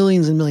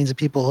millions and millions of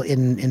people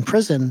in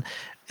prison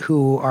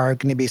who are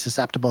going to be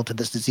susceptible to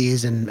this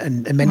disease, and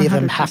many 100%. Of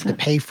them have to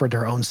pay for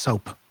their own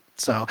soap.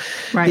 So,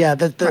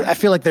 I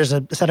feel like there's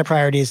a set of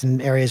priorities and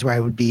areas where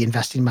I would be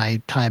investing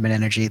my time and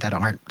energy that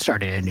aren't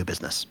starting a new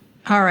business.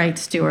 All right,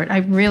 Stewart, I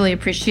really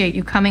appreciate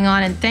you coming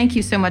on, and thank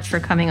you so much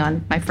for coming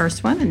on my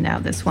first one and now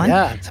this one.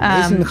 Yeah, it's an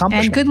amazing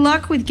accomplishment. And good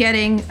luck with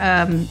getting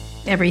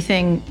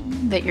everything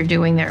that you're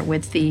doing there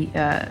with the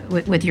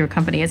with your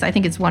company. I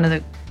think it's one of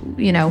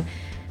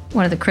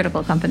the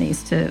critical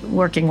companies to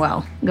working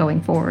well going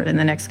forward in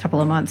the next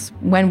couple of months.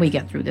 When we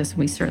get through this,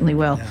 we certainly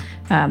will,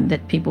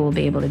 that people will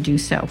be able to do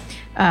so.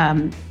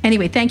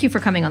 Anyway, thank you for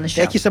coming on the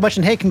show. Thank you so much,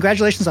 and hey,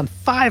 congratulations on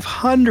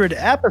 500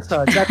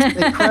 episodes. That's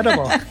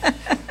incredible.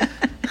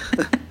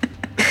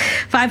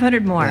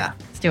 500 more. Yeah.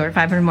 Stewart,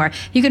 500 more.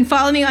 You can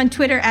follow me on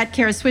Twitter at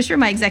Kara Swisher.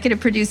 My executive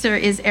producer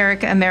is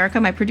Erica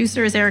America. My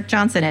producer is Eric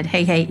Johnson at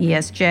Hey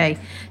ESJ.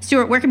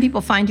 Stewart, where can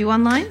people find you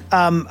online?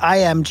 I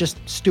am just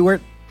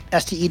Stewart,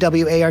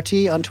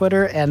 Stewart on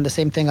Twitter, and the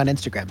same thing on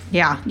Instagram.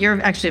 Yeah,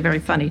 you're actually a very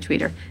funny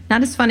tweeter.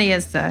 Not as funny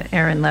as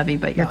Aaron Levy,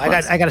 but you're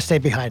close. I got to stay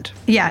behind.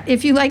 Yeah,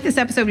 if you like this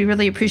episode, we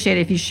really appreciate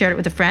it if you shared it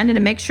with a friend, and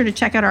to make sure to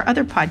check out our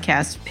other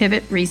podcasts,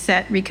 Pivot,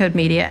 Reset, Recode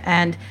Media,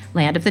 and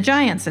Land of the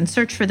Giants, and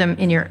search for them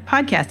in your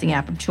podcasting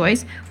app of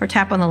choice, or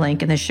tap on the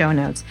link in the show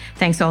notes.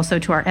 Thanks also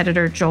to our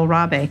editor, Joel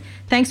Rabe.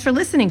 Thanks for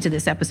listening to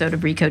this episode of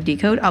Recode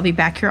Decode. I'll be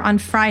back here on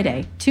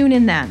Friday. Tune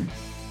in then.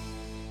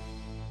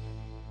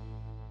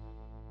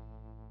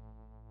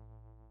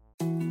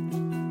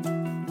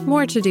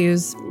 More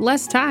to-dos,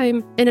 less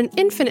time, and an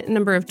infinite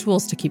number of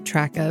tools to keep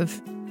track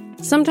of.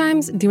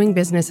 Sometimes doing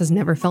business has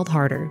never felt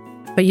harder,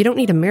 but you don't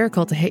need a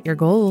miracle to hit your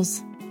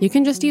goals. You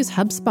can just use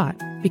HubSpot,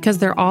 because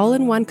their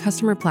all-in-one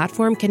customer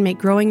platform can make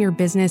growing your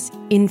business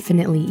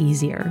infinitely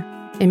easier.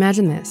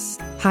 Imagine this: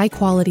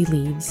 high-quality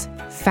leads,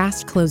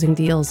 fast closing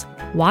deals,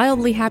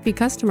 wildly happy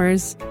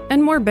customers,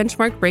 and more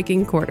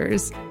benchmark-breaking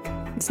quarters.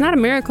 It's not a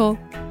miracle,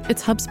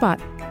 it's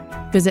HubSpot.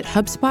 Visit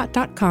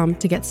HubSpot.com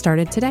to get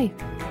started today.